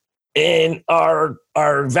diverged in our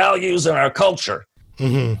values and our culture.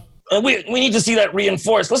 Mm-hmm. And we need to see that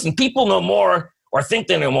reinforced. Listen, people know more, or think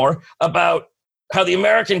they know more, about how the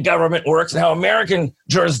American government works and how American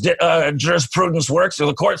jurisprudence works, or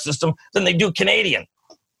the court system, than they do Canadian.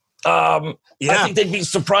 I think they'd be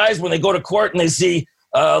surprised when they go to court and they see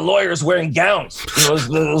lawyers wearing gowns,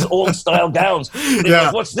 those old style gowns. They're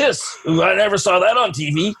like, what's this? I never saw that on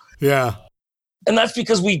TV. Yeah. And that's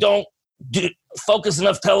because we don't focus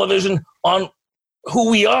enough television on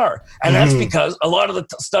who we are. And that's because a lot of the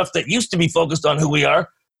stuff that used to be focused on who we are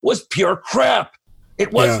was pure crap.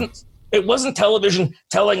 It wasn't television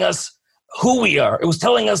telling us who we are. It was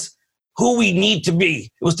telling us who we need to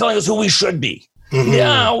be. It was telling us who we should be. Mm-hmm.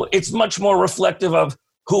 Now it's much more reflective of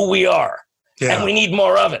who we are. Yeah. And we need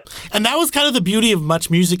more of it. And that was kind of the beauty of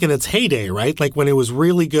MuchMusic in its heyday, right? Like when it was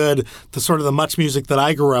really good, the sort of the MuchMusic that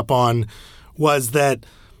I grew up on was that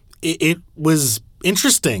it was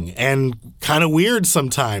interesting and kind of weird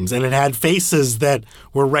sometimes. And it had faces that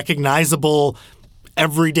were recognizable,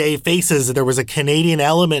 everyday faces. There was a Canadian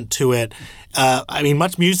element to it.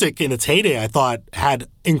 MuchMusic in its heyday, I thought, had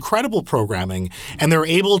incredible programming. And they were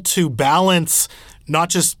able to balance not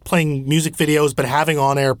just playing music videos, but having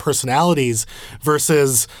on-air personalities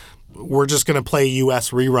versus we're just going to play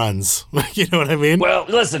U.S. reruns. You know what I mean? Well,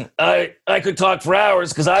 listen, I could talk for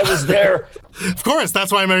hours because I was there. Of course, that's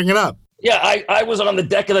why I'm bringing it up. Yeah, I was on the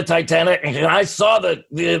deck of the Titanic, and I saw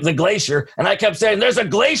the glacier, and I kept saying, there's a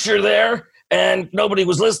glacier there, and nobody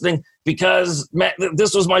was listening because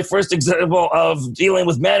this was my first example of dealing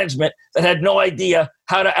with management that had no idea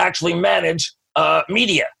how to actually manage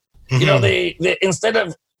media. Mm-hmm. They instead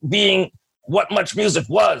of being what MuchMusic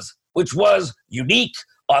was, which was unique,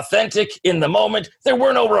 authentic, in the moment, there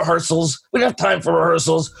were no rehearsals. We didn't have time for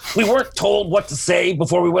rehearsals. We weren't told what to say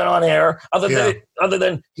before we went on air, other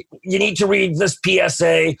than you need to read this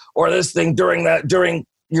PSA or this thing during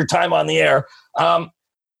your time on the air.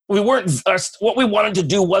 We weren't. What we wanted to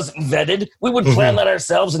do wasn't vetted. We would plan that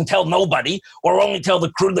ourselves and tell nobody, or only tell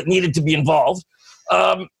the crew that needed to be involved.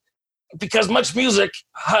 Because MuchMusic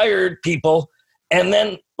hired people, and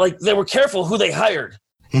then they were careful who they hired,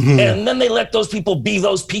 and then they let those people be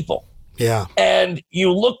those people. Yeah. And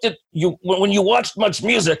you looked at when you watched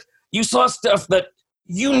MuchMusic, you saw stuff that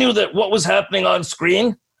you knew that what was happening on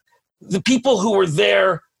screen, the people who were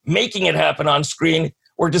there making it happen on screen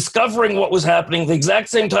were discovering what was happening the exact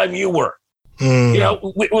same time you were.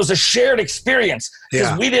 It was a shared experience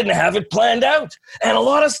because we didn't have it planned out, and a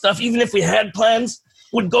lot of stuff, even if we had plans,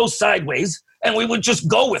 would go sideways, and we would just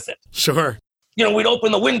go with it. Sure. We'd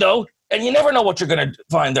open the window, and you never know what you're going to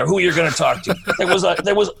find there, who you're going to talk to.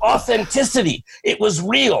 There was authenticity. It was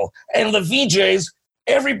real. And the VJs,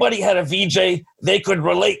 everybody had a VJ they could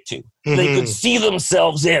relate to. They could see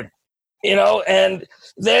themselves in, and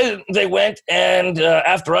then they went, and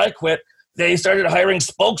after I quit, they started hiring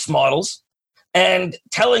spokesmodels and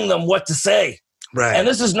telling them what to say. Right. And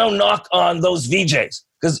this is no knock on those VJs,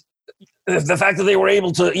 because the fact that they were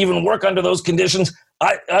able to even work under those conditions,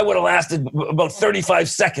 I would have lasted about 35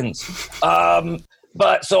 seconds.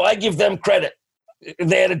 But so I give them credit.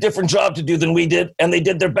 They had a different job to do than we did, and they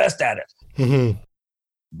did their best at it. Mm-hmm.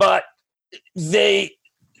 But they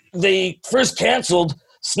first canceled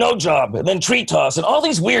Snow Job and then Tree Toss and all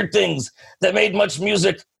these weird things that made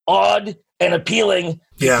MuchMusic odd and appealing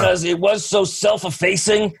because it was so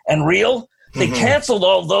self-effacing and real. They canceled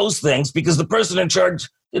all those things because the person in charge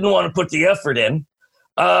didn't want to put the effort in.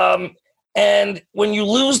 And when you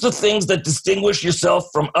lose the things that distinguish yourself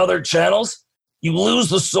from other channels, you lose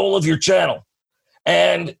the soul of your channel.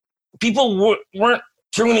 And people weren't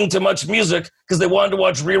tuning to MuchMusic because they wanted to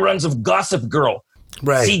watch reruns of Gossip Girl,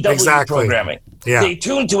 CW programming. Yeah. They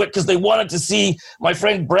tuned to it because they wanted to see my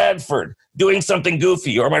friend Bradford doing something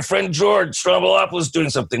goofy, or my friend George Strombolopoulos doing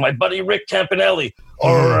something, my buddy Rick Campanelli,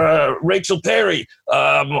 or Rachel Perry,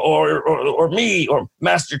 or me, or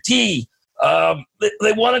Master T.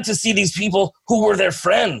 They wanted to see these people who were their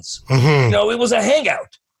friends. It was a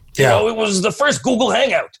hangout. It was the first Google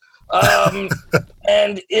Hangout.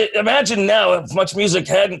 And imagine now if MuchMusic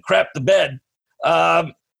hadn't crapped the bed,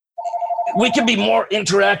 we could be more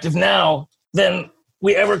interactive now than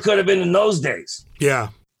we ever could have been in those days. Yeah.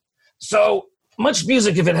 So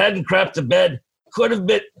MuchMusic, if it hadn't crapped the bed, could have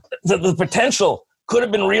been the potential could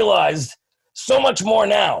have been realized so much more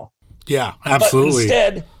now Yeah, absolutely. But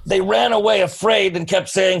instead, they ran away afraid and kept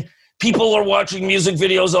saying, people are watching music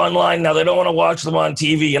videos online now. They don't want to watch them on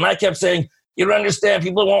TV. And I kept saying, you don't understand.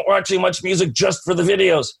 People weren't watching much music just for the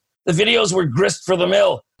videos. The videos were grist for the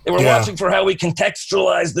mill. They were watching for how we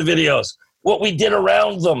contextualized the videos, what we did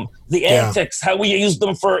around them, the antics, how we used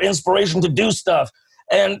them for inspiration to do stuff.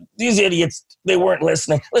 And these idiots, they weren't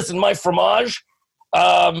listening. Listen, my Fromage,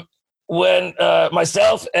 when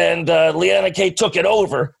myself and Leanna Kay took it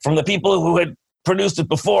over from the people who had produced it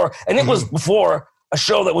before, and it was before a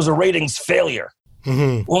show that was a ratings failure.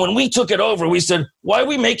 Well, when we took it over, we said, why are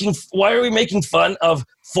we making fun of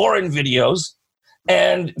foreign videos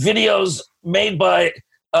and videos made by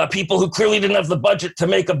people who clearly didn't have the budget to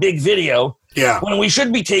make a big video, when we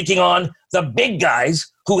should be taking on the big guys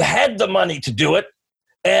who had the money to do it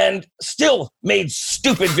and still made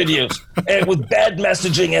stupid videos and with bad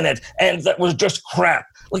messaging in it, and that was just crap.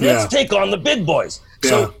 Like, let's take on the big boys.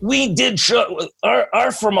 So we did show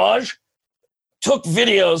our Fromage took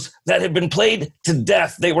videos that had been played to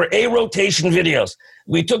death. They were A-rotation videos.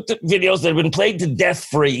 We took the videos that had been played to death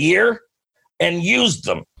for a year and used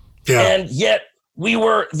them. And yet we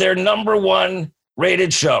were their number one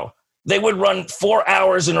rated show. They would run 4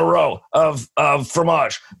 hours in a row of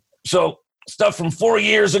Fromage. So stuff from 4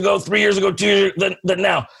 years ago, 3 years ago, 2 years than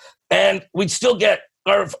now. And we'd still get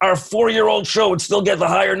our 4-year-old show would still get the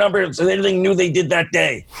higher numbers than anything new they did that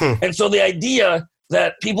day. And so the idea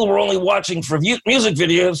that people were only watching for music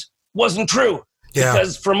videos wasn't true,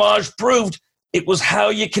 because Fromage proved it was how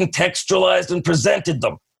you contextualized and presented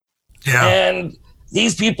them. And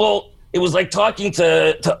these people, it was like talking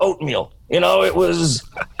to oatmeal. You know, it was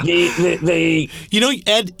the. You know,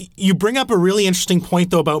 Ed, you bring up a really interesting point,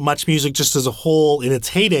 though, about MuchMusic just as a whole in its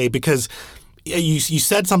heyday, because you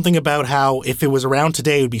said something about how if it was around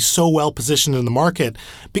today, it would be so well positioned in the market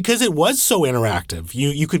because it was so interactive.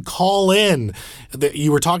 You could call in.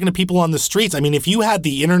 You were talking to people on the streets. I mean, if you had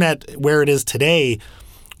the internet where it is today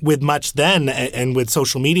with Much then and with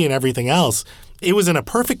social media and everything else, it was in a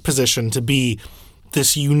perfect position to be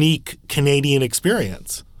this unique Canadian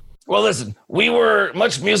experience. Well, listen, we were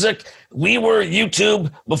MuchMusic. We were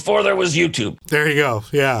YouTube before there was YouTube. There you go.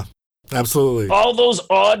 Yeah. Absolutely. All those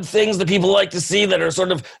odd things that people like to see that are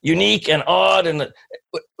sort of unique and odd,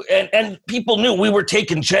 and people knew we were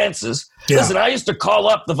taking chances. Listen, I used to call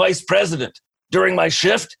up the vice president during my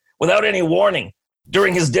shift without any warning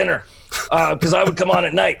during his dinner, because I would come on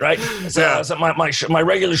at night, right? So my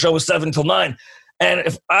regular show was 7 till 9, and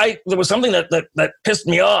if there was something that pissed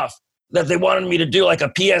me off, that they wanted me to do, like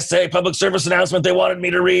a PSA, public service announcement they wanted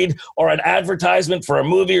me to read, or an advertisement for a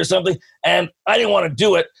movie or something, and I didn't want to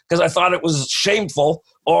do it because I thought it was shameful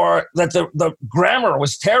or that the grammar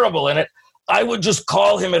was terrible in it, I would just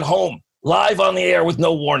call him at home, live on the air with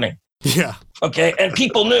no warning. Yeah. Okay, and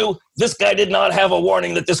people knew this guy did not have a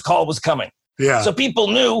warning that this call was coming. Yeah. So people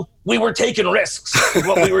knew we were taking risks with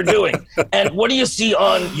what we were doing. And what do you see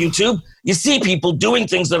on YouTube? You see people doing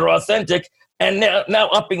things that are authentic, and now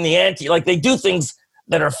upping the ante. Like, they do things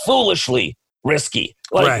that are foolishly risky,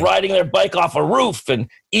 like riding their bike off a roof and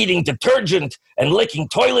eating detergent and licking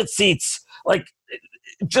toilet seats. Like,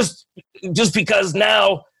 just because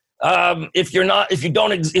now, if you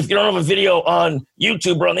don't have a video on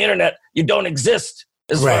YouTube or on the internet, you don't exist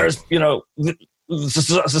as far as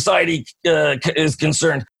society is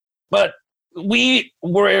concerned. But we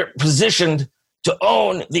were positioned to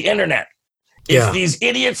own the internet. If these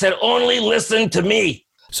idiots had only listened to me.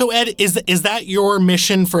 So, Ed, is that your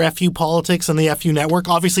mission for FU Politics and the FU Network?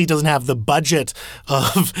 Obviously, it doesn't have the budget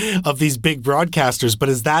of these big broadcasters, but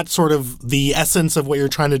is that sort of the essence of what you're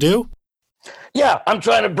trying to do? Yeah, I'm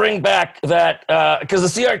trying to bring back that, because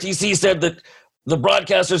the CRTC said that the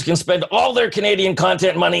broadcasters can spend all their Canadian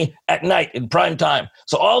content money at night in prime time.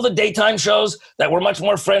 So all the daytime shows that were much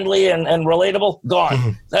more friendly and relatable, gone. Mm-hmm.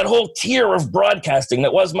 That whole tier of broadcasting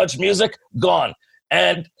that was MuchMusic, gone.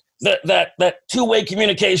 And that two-way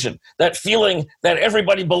communication, that feeling that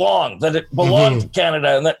everybody belonged, that it belonged to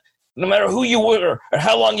Canada, and that no matter who you were or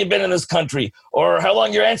how long you've been in this country or how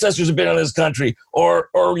long your ancestors have been in this country or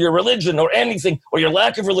your religion or anything or your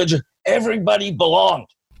lack of religion, everybody belonged,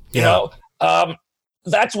 you know?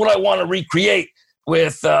 That's what I want to recreate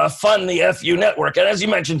with Fund the FU Network. And as you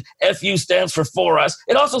mentioned, FU stands for us.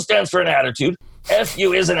 It also stands for an attitude.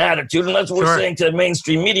 FU is an attitude, and that's what we're saying to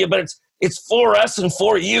mainstream media, but it's for us and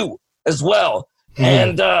for you as well.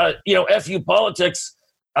 And, FU Politics,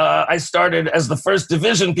 I started as the first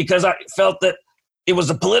division because I felt that it was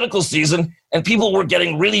a political season and people were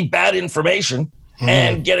getting really bad information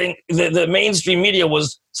and getting the mainstream media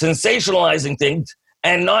was sensationalizing things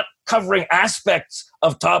and not covering aspects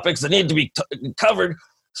of topics that need to be covered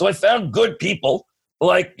So I found good people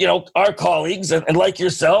like, our colleagues and like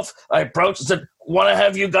yourself. I approached and said, want to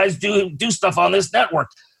have you guys do stuff on this network.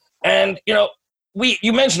 And,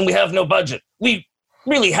 you mentioned we have no budget. We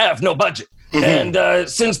really have no budget. Mm-hmm. And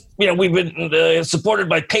since, we've been supported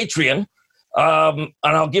by Patreon, and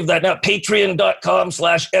I'll give that now,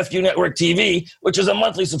 patreon.com/FU Network TV, which is a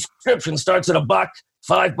monthly subscription, starts at $1,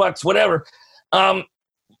 $5, whatever.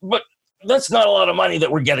 But that's not a lot of money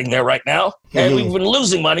that we're getting there right now. And we've been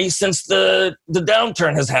losing money since the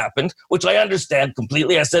downturn has happened, which I understand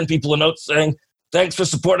completely. I send people a note saying, thanks for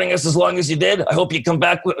supporting us as long as you did. I hope you come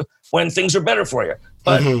back when things are better for you.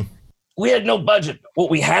 But we had no budget. What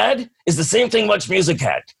we had is the same thing MuchMusic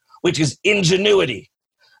had, which is ingenuity.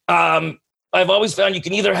 I've always found you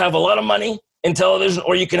can either have a lot of money in television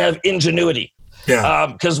or you can have ingenuity. Yeah.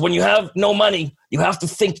 Because when you have no money, you have to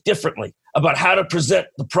think differently about how to present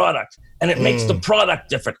the product. And it makes the product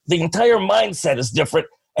different. The entire mindset is different.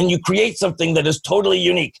 And you create something that is totally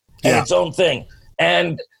unique and its own thing.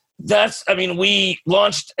 And we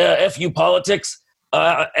launched FU Politics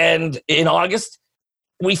and in August.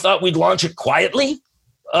 We thought we'd launch it quietly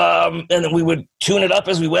and then we would tune it up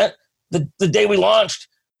as we went. The day we launched,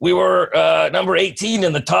 we were number 18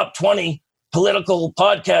 in the top 20 political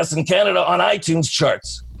podcasts in Canada on iTunes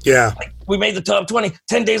charts. Yeah. We made the top 20.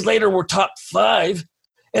 10 days later, we're top 5.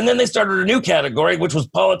 And then they started a new category, which was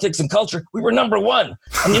politics and culture. We were number 1.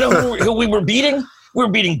 And you know who we were beating? We were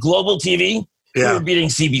beating Global TV. Yeah. We were beating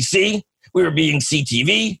CBC. We were beating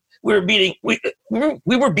CTV. We were beating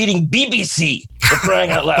BBC, for crying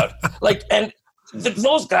out loud.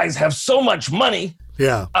 Those guys have so much money.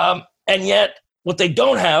 Yeah. And yet, what they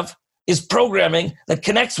don't have is programming that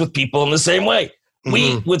connects with people in the same way.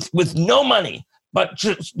 We, with no money, but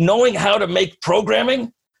just knowing how to make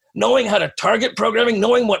programming, knowing how to target programming,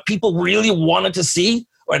 knowing what people really wanted to see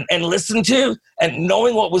and listen to, and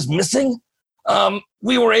knowing what was missing,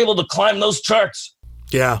 we were able to climb those charts.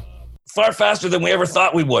 Yeah. Far faster than we ever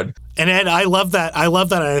thought we would. And Ed, I love that.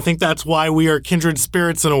 And I think that's why we are kindred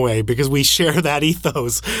spirits in a way, because we share that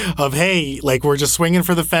ethos of, hey, we're just swinging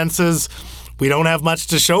for the fences. We don't have much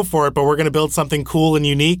to show for it, but we're going to build something cool and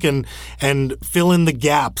unique and fill in the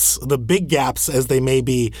gaps, the big gaps as they may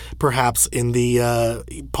be perhaps in the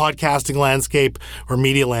podcasting landscape or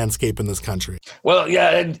media landscape in this country. Well,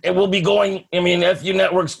 yeah, and we'll be going, FU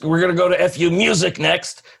Networks, we're going to go to FU Music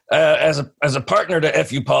next as a partner to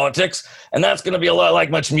FU Politics, and that's going to be a lot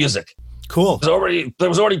like MuchMusic. Cool. There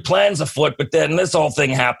was already plans afoot, but then this whole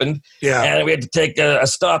thing happened, and we had to take a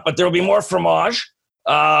stop, but there will be more fromage.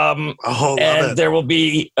 And there will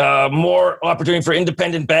be more opportunity for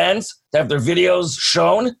independent bands to have their videos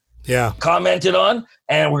shown, commented on,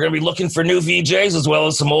 and we're going to be looking for new VJs as well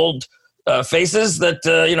as some old faces that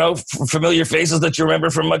familiar faces that you remember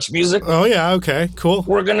from MuchMusic. Oh yeah, okay, cool.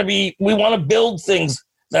 We want to build things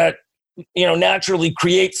that naturally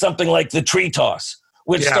create something like the tree toss,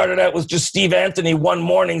 which started out with just Steve Anthony one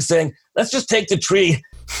morning saying, "Let's just take the tree."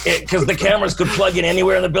 Because the cameras could plug in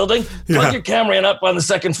anywhere in the building. Plug your camera in up on the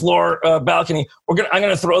second floor balcony. I'm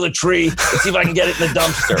gonna throw the tree and see if I can get it in the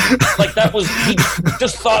dumpster. He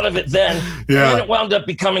just thought of it then. Yeah. And then it wound up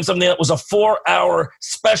becoming something that was a 4-hour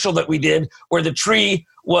special that we did, where the tree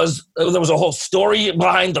was, there was a whole story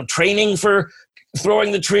behind the training for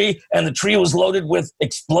throwing the tree, and the tree was loaded with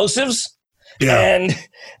explosives. Yeah.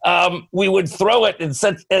 And we would throw it and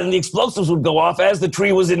the explosives would go off as the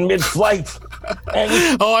tree was in mid-flight.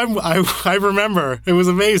 I remember. It was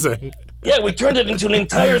amazing. Yeah, we turned it into an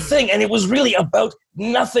entire thing, and it was really about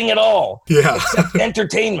nothing at all except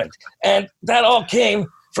entertainment. And that all came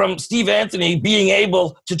from Steve Anthony being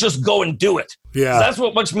able to just go and do it. Yeah. So that's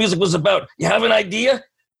what MuchMusic was about. You have an idea,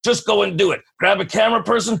 just go and do it. Grab a camera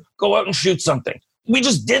person, go out and shoot something. We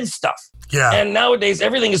just did stuff. Yeah. And nowadays,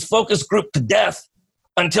 everything is focus group to death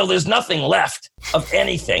until there's nothing left of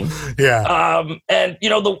anything. Yeah. And you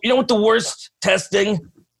know what the worst testing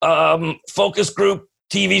focus group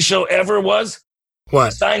TV show ever was?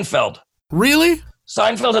 What? Seinfeld. Really?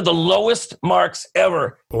 Seinfeld had the lowest marks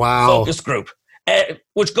ever. Wow. Focus group,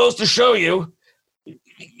 which goes to show you,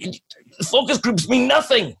 focus groups mean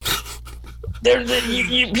nothing.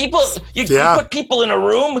 You put people in a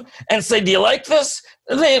room and say, "Do you like this?"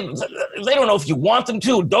 They don't know if you want them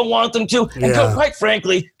to, don't want them to. And quite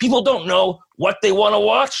frankly, people don't know what they want to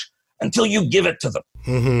watch until you give it to them.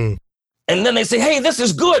 Mm-hmm. And then they say, "Hey, this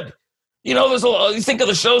is good." There's you think of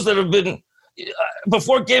the shows that have been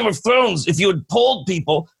before Game of Thrones. If you had polled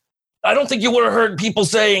people, I don't think you would have heard people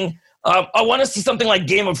saying, "I want to see something like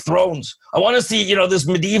Game of Thrones. I want to see, this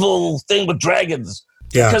medieval thing with dragons."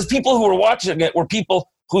 Yeah. Because people who were watching it were people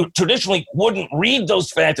who traditionally wouldn't read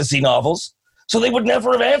those fantasy novels. So they would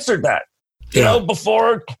never have answered that. You know,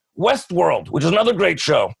 before Westworld, which is another great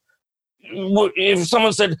show. If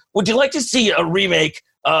someone said, would you like to see a remake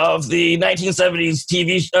of the 1970s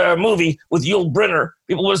TV movie with Yul Brynner?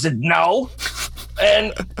 People would have said no.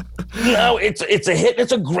 And now it's a hit.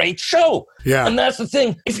 It's a great show. Yeah. And that's the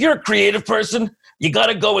thing. If you're a creative person, you got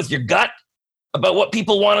to go with your gut about what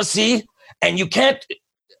people want to see. And you can't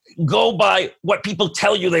go by what people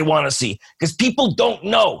tell you they want to see, because people don't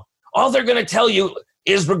know. All they're going to tell you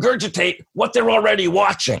is regurgitate what they're already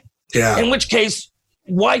watching. Yeah. In which case,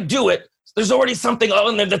 why do it? There's already something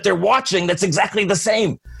on there that they're watching that's exactly the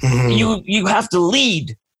same. Mm-hmm. You have to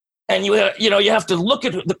lead, and you have to look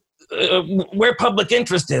at where public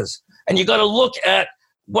interest is, and you got to look at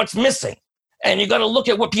what's missing, and you got to look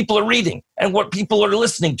at what people are reading and what people are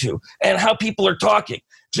listening to and how people are talking.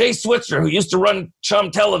 Jay Switzer, who used to run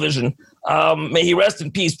Chum Television, may he rest in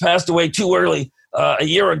peace, passed away too early a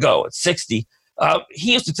year ago at 60.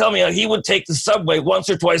 He used to tell me how he would take the subway once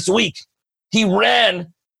or twice a week. He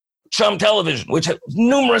ran Chum Television, which had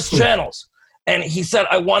numerous channels. And he said,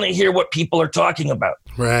 I want to hear what people are talking about.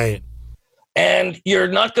 Right. And you're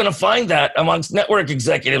not going to find that amongst network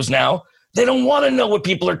executives now. They don't want to know what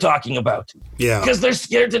people are talking about. Yeah. Because they're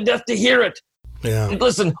scared to death to hear it. Yeah. And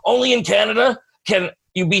listen, only in Canada can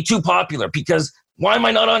you be too popular, because why am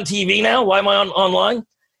I not on TV now? Why am I online?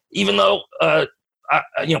 Even though,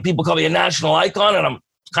 people call me a national icon and I'm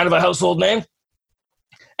kind of a household name.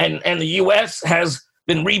 And the U.S. has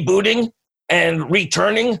been rebooting and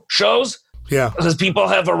returning shows. Yeah. Because people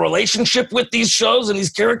have a relationship with these shows and these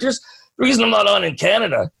characters. The reason I'm not on in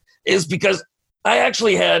Canada is because I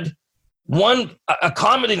actually had a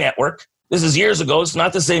comedy network. This is years ago. It's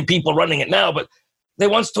not the same people running it now, but they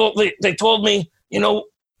told me,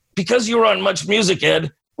 because you were on MuchMusic,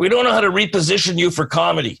 Ed, we don't know how to reposition you for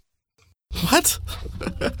comedy. What?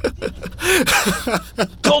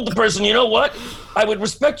 Told the person, you know what? I would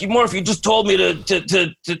respect you more if you just told me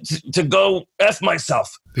to go F myself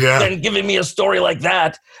than giving me a story like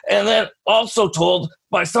that. And then also told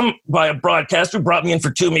by a broadcaster who brought me in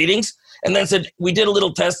for 2 meetings and then said, we did a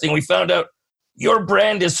little testing. We found out your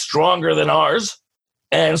brand is stronger than ours,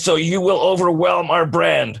 and so you will overwhelm our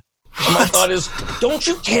brand. And my thought is, don't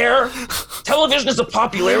you care? Television is a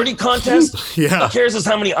popularity contest. Yeah. Who cares is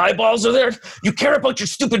how many eyeballs are there? You care about your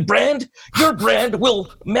stupid brand? Your brand will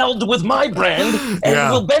meld with my brand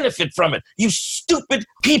and will benefit from it. You stupid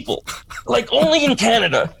people. Like, only in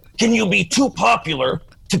Canada can you be too popular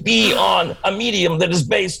to be on a medium that is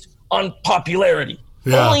based on popularity.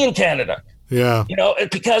 Yeah. Only in Canada. Yeah.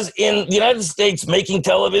 Because in the United States, making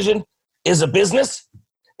television is a business.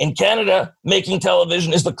 In Canada, making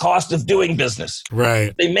television is the cost of doing business.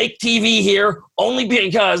 Right. They make TV here only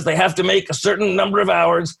because they have to make a certain number of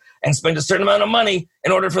hours and spend a certain amount of money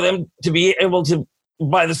in order for them to be able to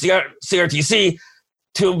buy the CRTC,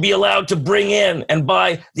 to be allowed to bring in and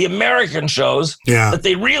buy the American shows that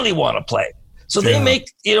they really want to play. So they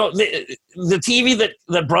make, the TV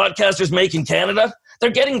that broadcasters make in Canada, they're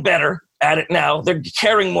getting better at it now. They're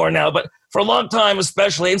caring more now. But for a long time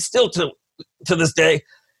especially, and still to this day,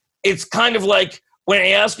 it's kind of like when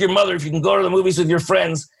you ask your mother if you can go to the movies with your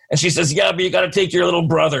friends, and she says, yeah, but you got to take your little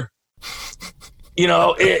brother.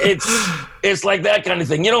 It's like that kind of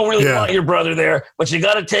thing. You don't really want your brother there, but you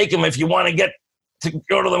got to take him if you want to get to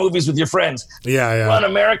go to the movies with your friends. Yeah. On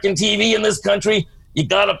American TV in this country, you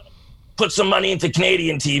got to put some money into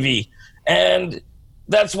Canadian TV. And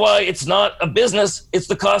that's why it's not a business. It's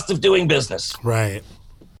the cost of doing business. Right.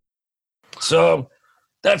 So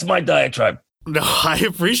that's my diatribe. No, I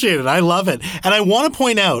appreciate it. I love it. And I want to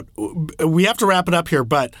point out, we have to wrap it up here,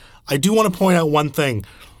 but I do want to point out one thing.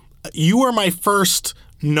 You are my first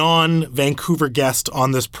non-Vancouver guest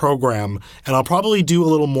on this program, and I'll probably do a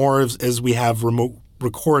little more as we have remote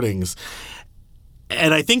recordings.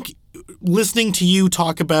 And I think listening to you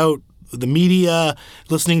talk about the media,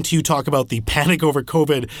 listening to you talk about the panic over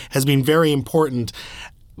COVID has been very important.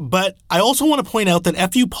 But I also want to point out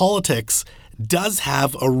that FU Politics does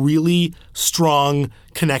have a really strong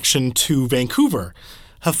connection to Vancouver.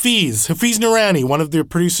 Hafiz Noorani, one of the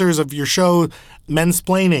producers of your show,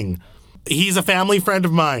 Mensplaining. He's a family friend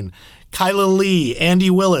of mine. Kyla Lee,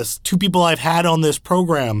 Andy Willis, 2 people I've had on this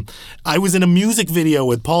program. I was in a music video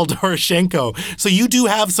with Paul Doroshenko. So you do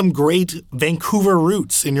have some great Vancouver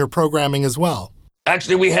roots in your programming as well.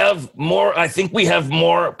 Actually, we have more. I think we have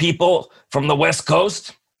more people from the West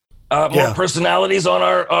Coast. More personalities on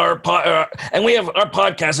our and we have our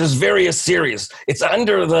podcast. There's various series. It's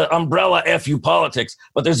under the umbrella FU Politics,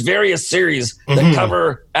 but there's various series that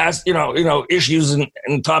cover issues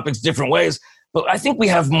and topics different ways. But I think we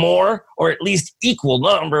have more, or at least equal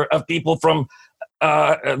number of people from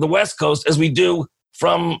the West Coast as we do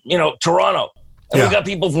from, Toronto. And we got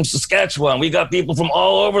people from Saskatchewan. We got people from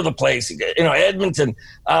all over the place, Edmonton.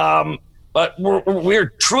 But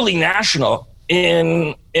we're truly national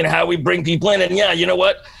in how we bring people in. And yeah, you know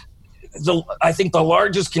what? I think the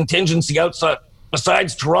largest contingency outside,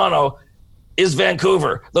 besides Toronto, is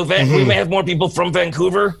Vancouver. Though we may have more people from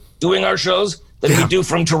Vancouver doing our shows than we do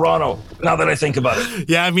from Toronto, now that I think about it.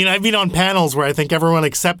 Yeah, I mean, I've been on panels where I think everyone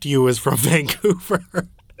except you is from Vancouver.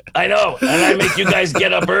 I know, and I make you guys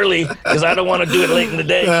get up early because I don't want to do it late in the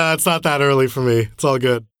day. It's not that early for me. It's all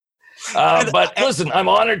good. But listen, I'm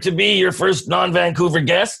honored to be your first non-Vancouver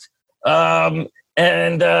guest.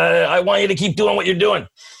 And I want you to keep doing what you're doing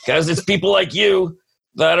because it's people like you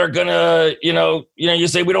that are going to, you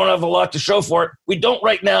say we don't have a lot to show for it. We don't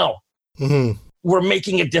right now. Mm-hmm. We're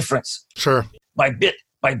making a difference. Sure. By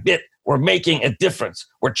bit, we're making a difference.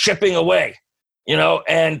 We're chipping away,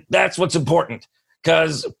 and that's what's important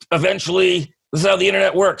because eventually this is how the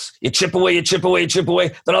internet works. You chip away.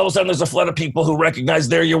 Then all of a sudden there's a flood of people who recognize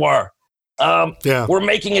there you are. We're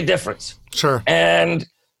making a difference. Sure. And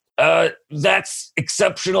that's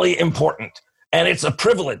exceptionally important. And it's a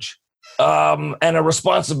privilege and a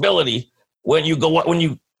responsibility when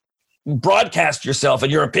you broadcast yourself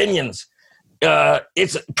and your opinions.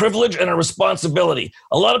 It's a privilege and a responsibility.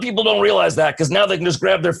 A lot of people don't realize that because now they can just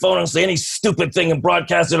grab their phone and say any stupid thing and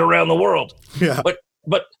broadcast it around the world. Yeah.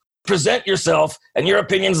 But present yourself and your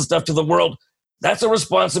opinions and stuff to the world. That's a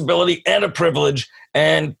responsibility and a privilege,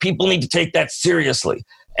 and people need to take that seriously.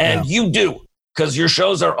 And you do, because your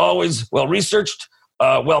shows are always well-researched,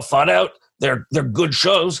 well thought out. They're good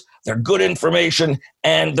shows. They're good information,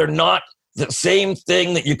 and they're not the same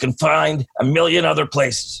thing that you can find a million other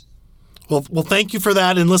places. Well, thank you for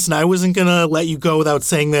that. And listen, I wasn't going to let you go without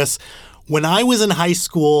saying this. When I was in high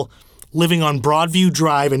school, living on Broadview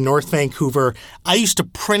Drive in North Vancouver, I used to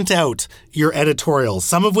print out your editorials,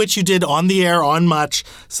 some of which you did on the air on Much,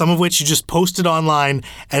 some of which you just posted online,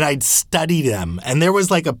 and I'd study them. And there was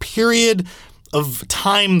like a period of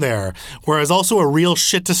time there where I was also a real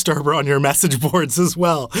shit disturber on your message boards as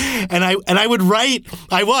well. And I would write,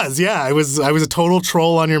 I was a total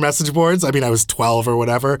troll on your message boards. I mean, I was 12 or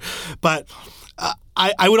whatever, but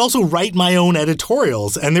I would also write my own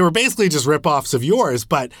editorials, and they were basically just ripoffs of yours,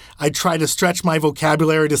 but I'd try to stretch my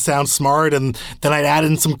vocabulary to sound smart, and then I'd add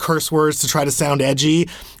in some curse words to try to sound edgy,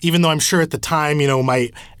 even though I'm sure at the time,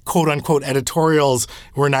 my quote-unquote editorials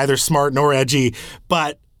were neither smart nor edgy,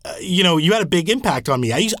 but you had a big impact on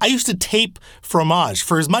me. I used to tape Fromage.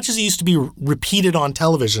 For as much as it used to be repeated on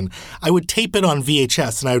television, I would tape it on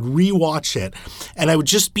VHS, and I would rewatch it, and I would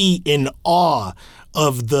just be in awe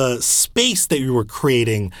of the space that you were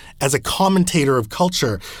creating as a commentator of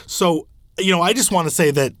culture. So, I just want to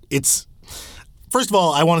say that first of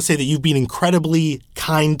all, I want to say that you've been incredibly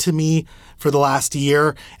kind to me for the last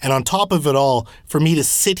year. And on top of it all, for me to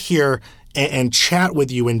sit here and chat with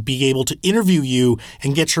you and be able to interview you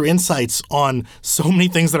and get your insights on so many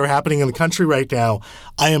things that are happening in the country right now,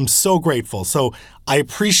 I am so grateful. So I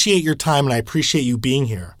appreciate your time and I appreciate you being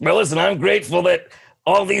here. Well, listen, I'm grateful that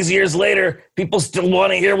all these years later, people still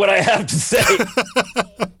want to hear what I have to say.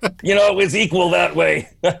 It was equal that way.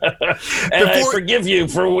 And I forgive you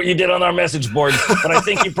for what you did on our message board, but I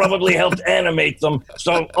think you probably helped animate them.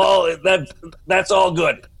 So that's all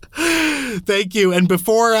good. Thank you. And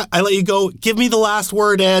before I let you go, give me the last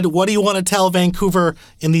word, Ed. What do you want to tell Vancouver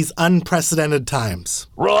in these unprecedented times?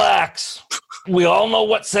 Relax. We all know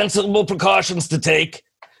what sensible precautions to take.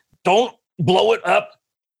 Don't blow it up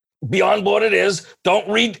beyond what it is. Don't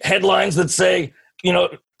read headlines that say,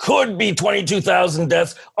 could be 22,000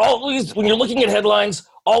 deaths. Always, when you're looking at headlines,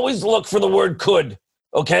 always look for the word could,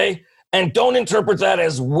 okay? And don't interpret that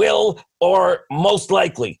as will or most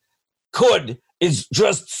likely. Could is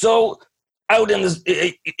just so out in this,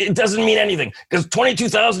 it doesn't mean anything because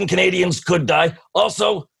 22,000 Canadians could die.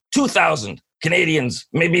 Also, 2,000 Canadians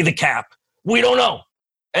may be the cap. We don't know.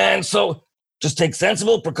 And so just take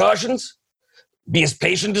sensible precautions. Be as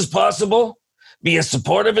patient as possible. Be as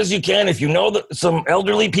supportive as you can. If you know that some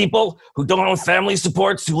elderly people who don't have family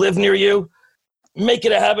supports who live near you, make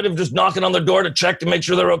it a habit of just knocking on their door to check to make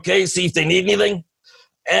sure they're okay, see if they need anything,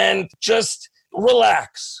 and just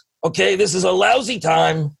relax. Okay, this is a lousy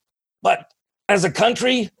time, but as a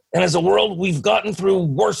country and as a world, we've gotten through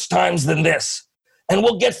worse times than this. And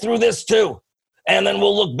we'll get through this too. And then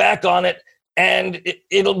we'll look back on it and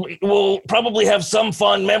we'll probably have some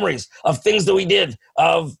fond memories of things that we did,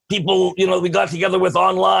 of people, we got together with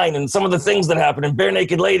online and some of the things that happened, and Bare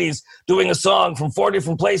Naked Ladies doing a song from 4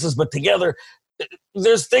 different places, but together.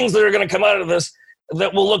 There's things that are going to come out of this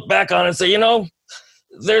that we'll look back on and say,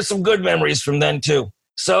 there's some good memories from then too.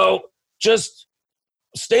 So just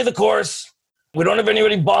stay the course. We don't have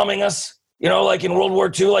anybody bombing us, like in World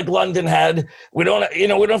War II, like London had. We don't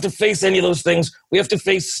have to face any of those things. We have to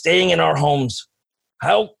face staying in our homes.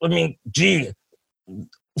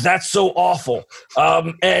 That's so awful.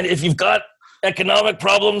 And if you've got economic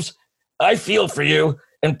problems, I feel for you.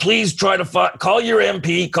 And please try to call your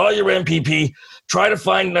MP, call your MPP, try to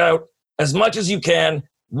find out as much as you can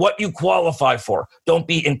what you qualify for. Don't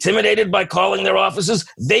be intimidated by calling their offices.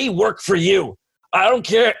 They work for you. I don't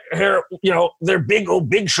care, they're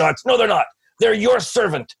big shots. No, they're not. They're your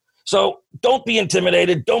servant. So don't be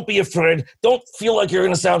intimidated. Don't be afraid. Don't feel like you're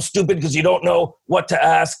going to sound stupid because you don't know what to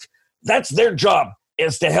ask. That's their job,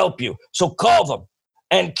 is to help you. So call them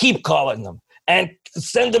and keep calling them and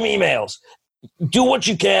send them emails. Do what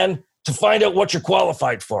you can to find out what you're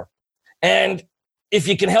qualified for. And if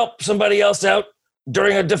you can help somebody else out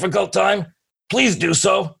during a difficult time, please do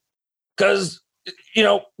so. Because,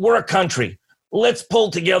 we're a country. Let's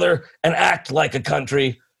pull together and act like a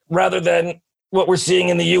country rather than what we're seeing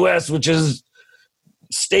in the U.S., which is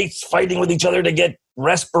states fighting with each other to get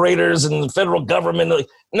respirators and the federal government.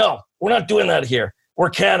 No, we're not doing that here.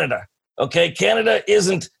 We're Canada, okay? Canada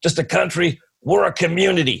isn't just a country. We're a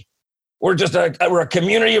community. We're a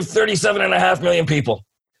community of 37.5 million people.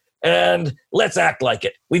 And let's act like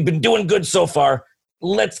it. We've been doing good so far.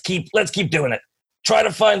 Let's keep doing it. Try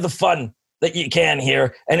to find the fun that you can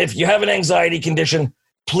here. And if you have an anxiety condition,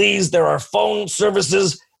 please, there are phone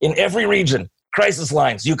services in every region, crisis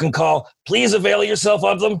lines you can call. Please avail yourself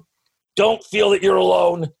of them. Don't feel that you're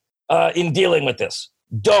alone in dealing with this.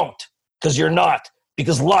 Don't, because you're not,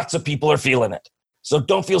 because lots of people are feeling it. So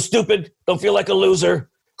don't feel stupid. Don't feel like a loser.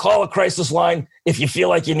 Call a crisis line if you feel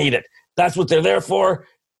like you need it. That's what they're there for.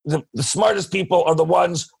 The smartest people are the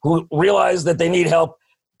ones who realize that they need help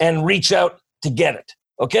and reach out to get it.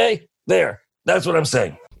 Okay? There. That's what I'm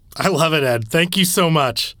saying. I love it, Ed. Thank you so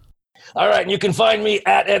much. All right. And you can find me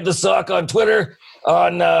at Ed the Sock on Twitter.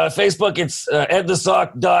 On Facebook, it's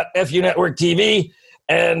edthesock.funetworktv.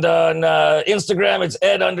 And on Instagram, it's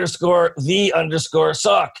ed_the_sock.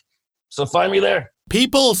 So find me there.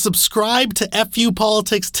 People, subscribe to FU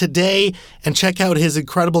Politics today and check out his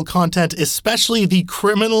incredible content, especially the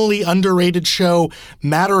criminally underrated show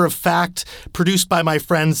Matter of Fact, produced by my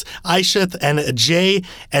friends Aishith and Jay,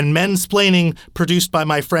 and Mensplaining, produced by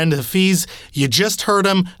my friend Hafiz. You just heard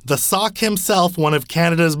him, the Sock himself, one of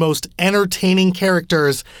Canada's most entertaining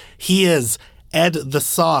characters. He is Ed the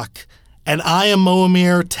Sock. And I am Mo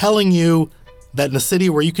Amir, telling you that in a city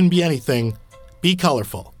where you can be anything, be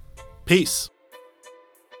colorful. Peace.